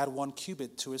can add 1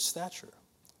 cubit to his stature?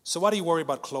 So why do you worry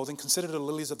about clothing? Consider the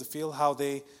lilies of the field, how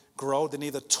they grow. They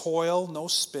neither toil nor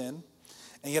spin.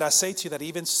 And yet I say to you that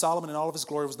even Solomon in all of his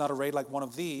glory was not arrayed like one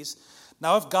of these.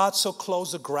 Now if God so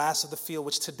clothes the grass of the field,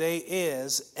 which today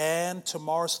is and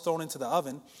tomorrow is thrown into the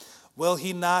oven, will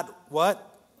he not,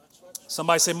 what?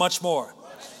 Somebody say much more.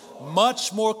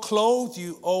 Much more clothe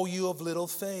you, O you of little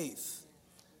faith.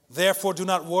 Therefore do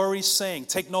not worry, saying,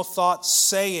 take no thought,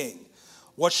 saying,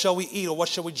 what shall we eat, or what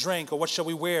shall we drink, or what shall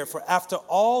we wear? For after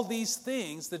all these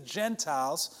things the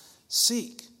Gentiles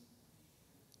seek.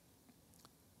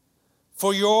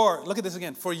 Look at this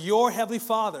again, for your Heavenly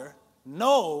Father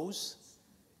knows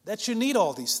that you need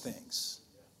all these things.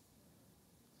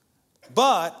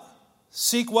 But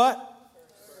seek what?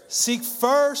 Seek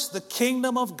first the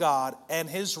kingdom of God and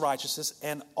his righteousness,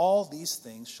 and all these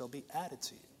things shall be added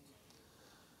to you.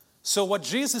 So what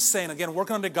Jesus is saying, again,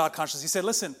 working under God consciousness, he said,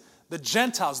 listen, the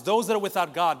Gentiles, those that are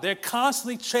without God, they're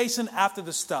constantly chasing after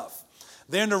the stuff.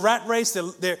 They're in the rat race.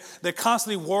 They're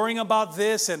constantly worrying about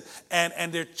this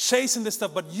and they're chasing this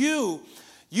stuff. But you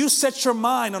set your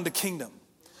mind on the kingdom.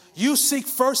 You seek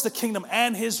first the kingdom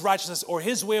and his righteousness, or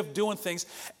his way of doing things,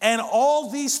 and all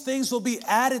these things will be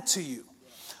added to you.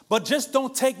 But just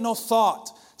don't take no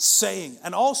thought, saying.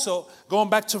 And also, going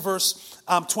back to verse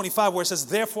 25, where it says,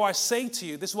 therefore I say to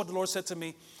you, this is what the Lord said to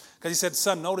me, because he said,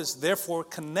 son, notice, therefore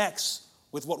connects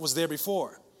with what was there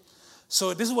before.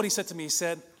 So this is what he said to me.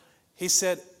 He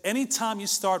said, anytime you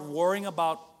start worrying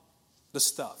about the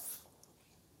stuff,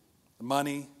 the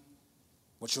money,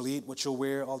 what you'll eat, what you'll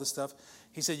wear, all this stuff,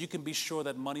 he said, you can be sure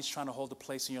that money's trying to hold the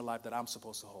place in your life that I'm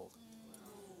supposed to hold.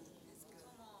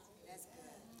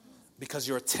 Because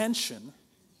your attention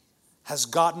has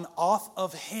gotten off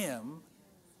of him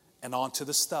and onto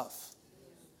the stuff.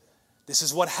 This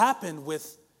is what happened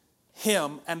with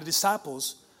him and the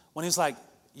disciples when he's like,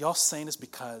 y'all saying this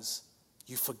because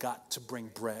you forgot to bring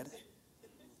bread?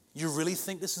 You really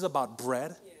think this is about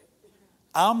bread?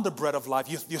 I'm the bread of life.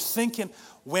 You're thinking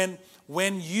when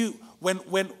you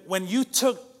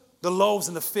took the loaves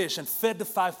and the fish and fed the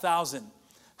 5,000,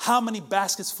 how many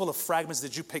baskets full of fragments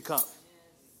did you pick up?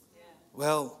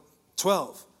 Well,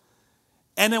 12.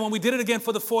 And then when we did it again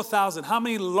for the 4,000, how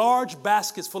many large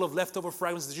baskets full of leftover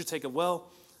fragments did you take up? Well,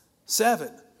 7.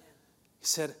 He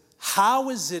said, how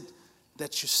is it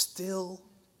that you still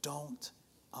don't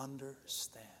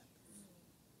understand?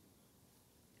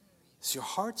 Is your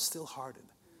heart still hardened?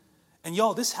 And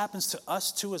y'all, this happens to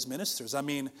us too as ministers. I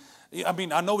mean,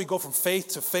 I know we go from faith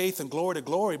to faith and glory to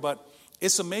glory, but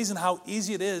it's amazing how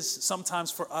easy it is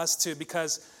sometimes for us to,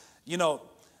 because,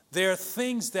 there are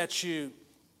things that you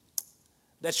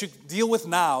deal with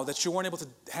now that you weren't able to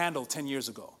handle 10 years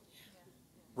ago,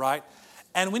 right?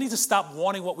 And we need to stop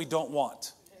wanting what we don't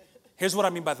want. Here's what I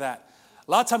mean by that.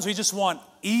 A lot of times we just want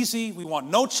easy, we want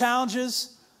no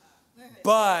challenges,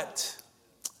 but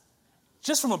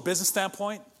just from a business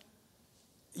standpoint,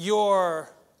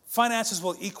 your finances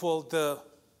will equal the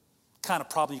kind of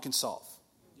problem you can solve.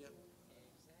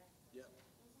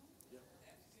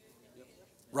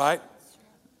 Right?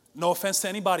 No offense to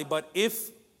anybody, but if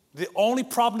the only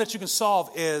problem that you can solve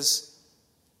is,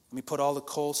 let me put all the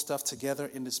cold stuff together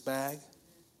in this bag,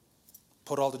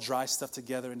 put all the dry stuff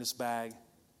together in this bag,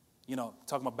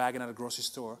 talking about bagging at a grocery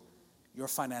store, your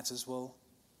finances will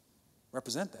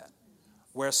represent that.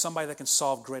 Whereas somebody that can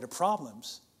solve greater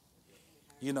problems,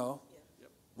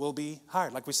 will be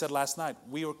hired. Like we said last night,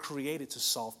 we were created to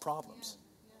solve problems.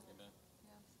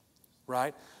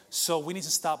 Right? So we need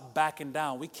to stop backing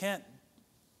down. We can't,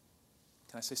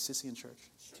 can I say sissy in church?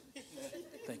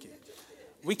 Thank you.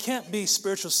 We can't be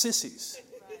spiritual sissies.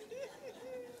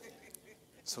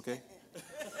 It's okay?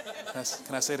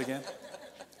 Can I say it again?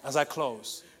 As I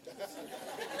close.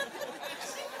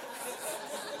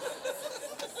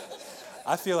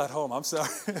 I feel at home. I'm sorry.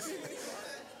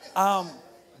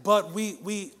 But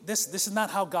this is not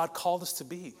how God called us to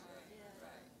be.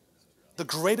 The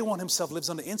greater one himself lives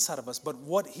on the inside of us. But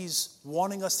what he's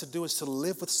wanting us to do is to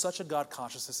live with such a God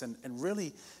consciousness and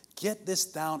really get this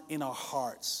down in our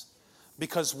hearts.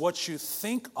 Because what you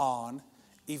think on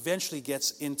eventually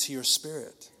gets into your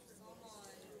spirit.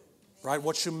 Right?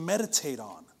 What you meditate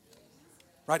on.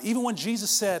 Right? Even when Jesus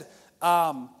said,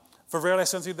 for verily I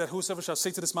say unto you that whosoever shall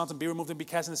say to this mountain, be removed and be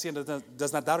cast into the sea, and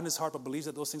does not doubt in his heart, but believes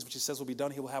that those things which he says will be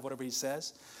done, he will have whatever he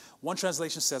says. One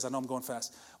translation says, I know I'm going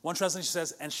fast. One translation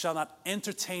says, and shall not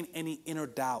entertain any inner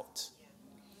doubt.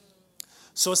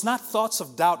 So it's not thoughts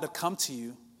of doubt that come to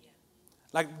you.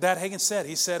 Like Dad Hagin said,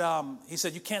 he said,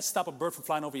 you can't stop a bird from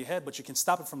flying over your head, but you can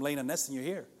stop it from laying a nest in your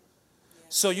ear.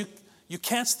 So you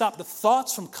can't stop the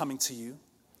thoughts from coming to you,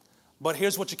 but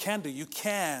here's what you can do. You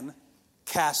can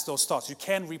cast those thoughts. You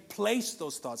can replace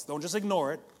those thoughts. Don't just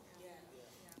ignore it.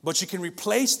 But you can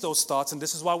replace those thoughts, and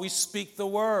this is why we speak the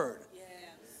word.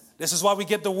 This is why we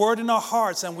get the word in our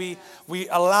hearts, and we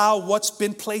allow what's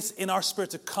been placed in our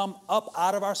spirit to come up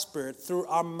out of our spirit through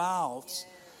our mouths,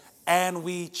 and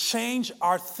we change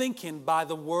our thinking by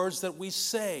the words that we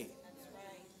say.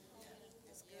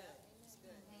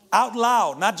 Out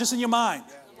loud, not just in your mind.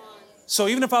 So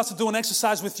even if I was to do an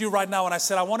exercise with you right now, and I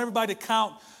said, I want everybody to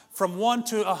count from 1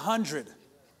 to 100,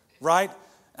 right?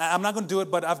 I'm not going to do it,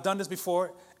 but I've done this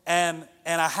before. And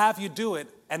I have you do it.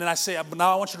 And then I say,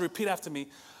 now I want you to repeat after me.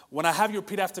 When I have you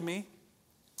repeat after me,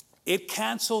 it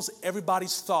cancels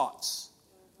everybody's thoughts.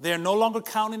 They're no longer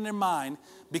counting in their mind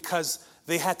because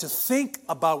they had to think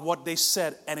about what they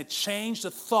said, and it changed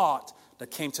the thought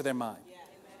that came to their mind.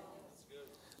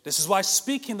 This is why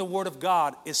speaking the word of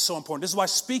God is so important. This is why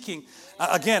speaking,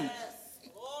 again,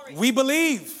 we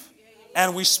believe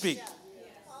and we speak.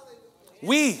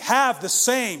 We have the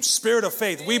same spirit of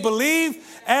faith. We believe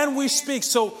and we speak.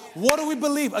 So what do we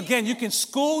believe? Again, you can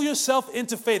school yourself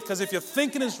into faith, because if your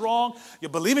thinking is wrong, your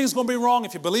believing is going to be wrong.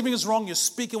 If your believing is wrong, your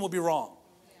speaking will be wrong.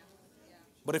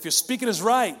 But if your speaking is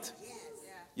right,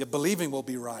 your believing will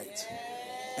be right.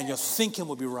 And your thinking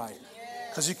will be right.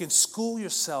 Because you can school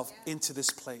yourself into this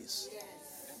place.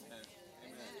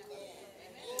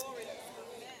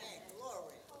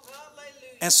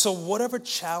 And so whatever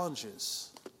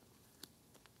challenges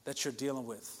that you're dealing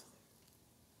with,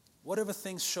 whatever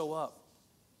things show up,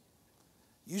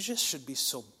 you just should be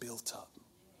so built up.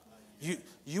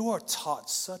 You are taught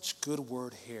such good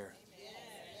word here.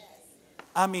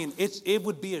 I mean, it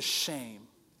would be a shame.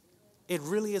 It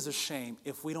really is a shame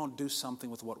if we don't do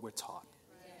something with what we're taught.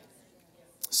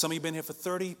 Some of you have been here for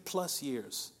 30 plus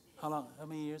years. How long? How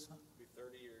many years?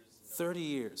 30 years. 30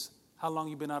 years. How long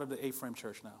have you been out of the A-Frame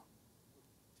Church now?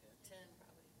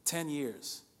 10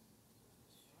 years.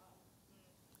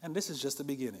 And this is just the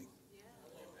beginning.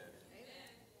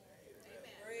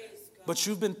 But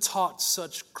you've been taught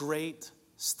such great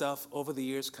stuff over the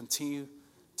years. Continue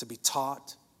to be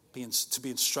taught, to be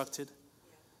instructed,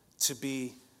 to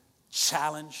be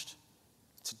challenged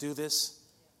to do this.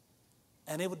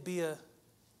 And it would be a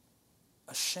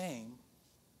shame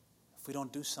if we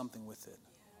don't do something with it.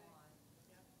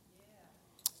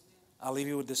 I'll leave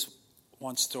you with this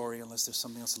one story, unless there's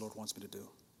something else the Lord wants me to do.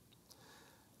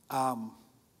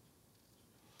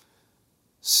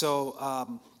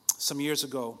 Some years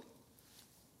ago,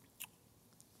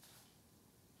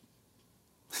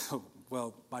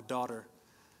 Well, my daughter,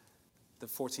 the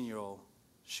 14-year-old,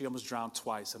 she almost drowned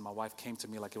twice, and my wife came to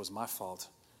me like it was my fault.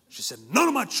 She said, none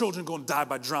of my children are going to die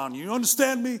by drowning. You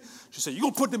understand me? She said, you're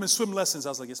going to put them in swim lessons. I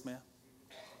was like, yes, ma'am.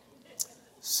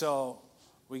 So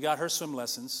we got her swim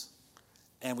lessons,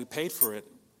 and we paid for it.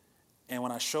 And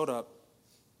when I showed up,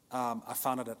 I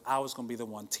found out that I was going to be the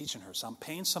one teaching her. So I'm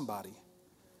paying somebody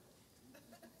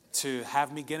to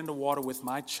have me get in the water with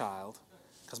my child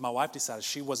because my wife decided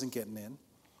she wasn't getting in.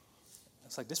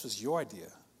 It's like, this was your idea.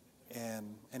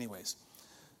 And anyways,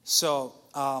 so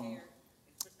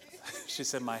she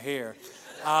said my hair.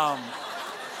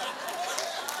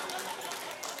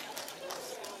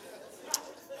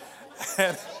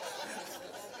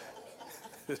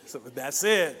 So that's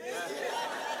it.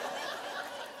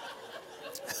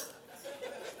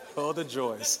 All the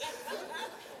joys.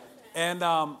 And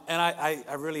I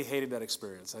really hated that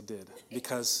experience. I did.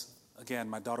 Because, again,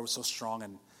 my daughter was so strong,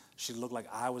 and she looked like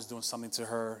I was doing something to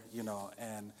her, you know.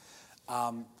 And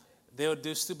they would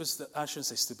do stupid stuff. I shouldn't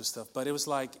say stupid stuff, but it was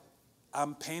like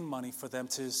I'm paying money for them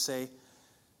to say,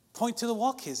 point to the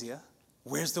wall, Kezia.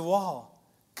 Where's the wall?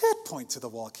 Good, point to the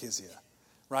wall, Kezia.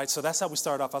 Right? So that's how we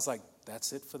started off. I was like,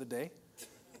 that's it for the day?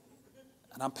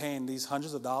 And I'm paying these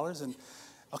hundreds of dollars. And,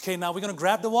 okay, now we're going to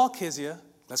grab the wall, Kezia.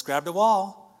 Let's grab the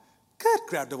wall. Good,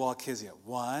 grab the wall, Kezia.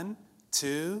 1,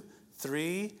 2,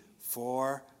 3,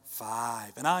 4,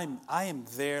 5. And I am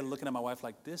there looking at my wife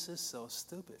like, this is so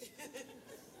stupid.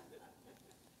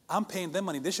 I'm paying them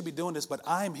money. They should be doing this, but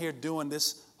I'm here doing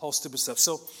this whole stupid stuff.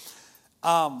 So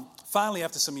finally,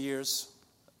 after some years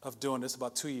of doing this,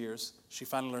 about 2 years, she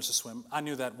finally learns to swim. I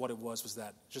knew that what it was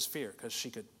that just fear because she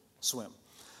could swim.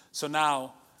 So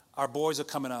now our boys are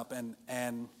coming up,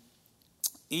 and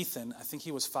Ethan, I think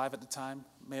he was 5 at the time,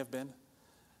 may have been.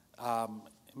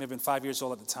 May have been 5 years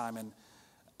old at the time. And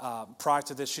prior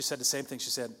to this, she said the same thing.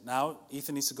 She said, now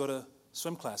Ethan needs to go to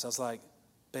swim class. I was like,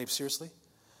 babe, seriously?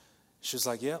 She was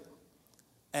like, yep.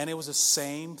 And it was the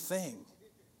same thing.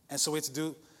 And so we had to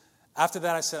do, after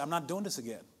that I said, I'm not doing this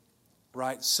again,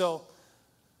 right? So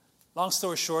long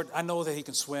story short, I know that he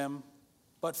can swim,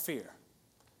 but fear.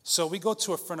 So we go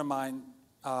to a friend of mine,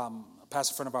 a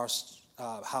pastor friend of ours'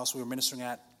 house we were ministering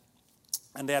at,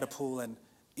 and they had a pool, and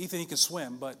Ethan, he can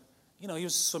swim, but, you know, he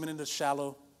was swimming in the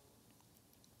shallow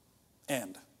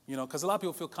end, you know, because a lot of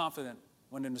people feel confident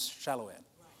when they're in the shallow end.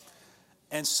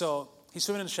 And so he's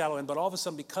swimming in the shallow end, but all of a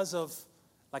sudden, because of,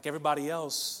 like everybody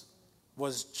else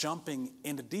was jumping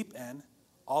in the deep end,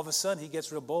 all of a sudden he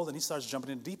gets real bold and he starts jumping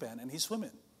in the deep end and he's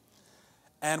swimming.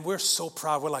 And we're so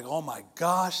proud. We're like, oh my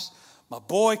gosh, my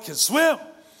boy can swim.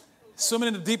 Swimming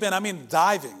in the deep end, I mean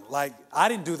diving. Like, I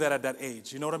didn't do that at that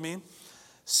age, you know what I mean?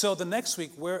 So the next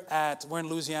week, we're in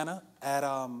Louisiana,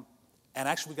 and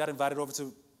actually we got invited over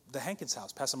to the Hankins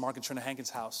house, Pastor Mark and Trina Hankins'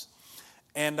 house.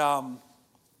 And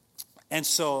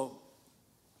so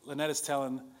Lynette is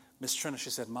telling Miss Trina, she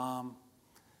said, Mom,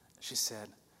 she said,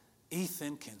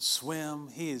 Ethan can swim.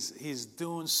 He's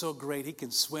doing so great. He can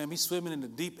swim. He's swimming in the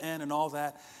deep end and all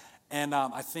that. And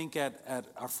I think at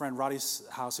our friend Roddy's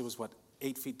house, it was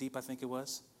 8 feet deep, I think it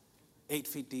was. 8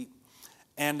 feet deep.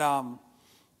 And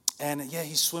yeah,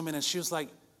 he's swimming. And she was like,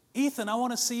 Ethan, I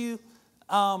want to see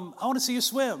you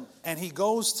swim. And he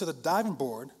goes to the diving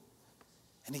board,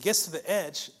 and he gets to the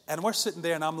edge, and we're sitting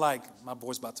there, and I'm like, my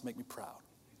boy's about to make me proud.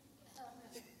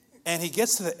 And he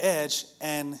gets to the edge,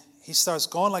 and he starts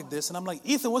going like this, and I'm like,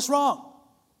 Ethan, what's wrong?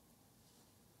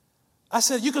 I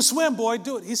said, you can swim, boy,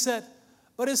 do it. He said,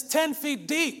 but it's 10 feet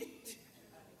deep.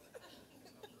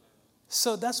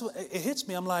 So that's what, it hits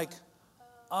me. I'm like,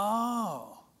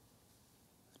 oh,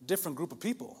 different group of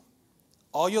people.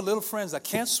 All your little friends that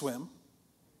can't swim,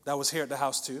 that was here at the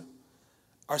house too,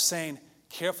 are saying,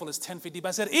 careful, it's 10 feet deep.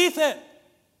 I said, Ethan,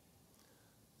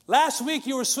 last week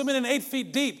you were swimming in 8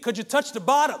 feet deep. Could you touch the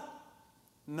bottom?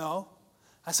 No.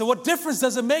 I said, what difference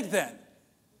does it make then?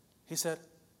 He said,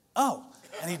 oh.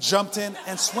 And he jumped in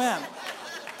and swam.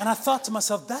 And I thought to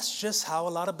myself, that's just how a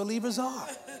lot of believers are.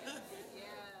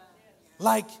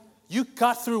 Like, you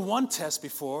got through one test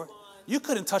before. You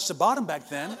couldn't touch the bottom back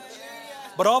then.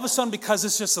 But all of a sudden, because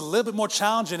it's just a little bit more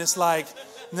challenging, it's like,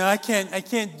 no, I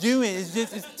can't do it.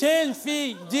 It's 10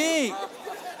 feet deep.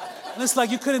 And it's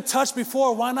like you couldn't touch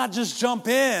before. Why not just jump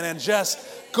in and just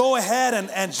go ahead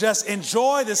and just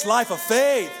enjoy this life of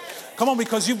faith? Come on,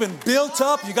 because you've been built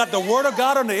up. You got the Word of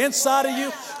God on the inside of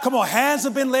you. Come on, hands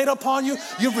have been laid upon you.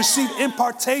 You've received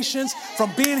impartations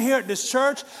from being here at this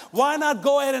church. Why not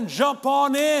go ahead and jump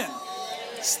on in?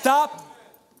 Stop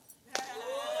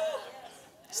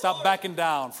backing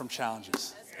down from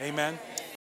challenges. Amen.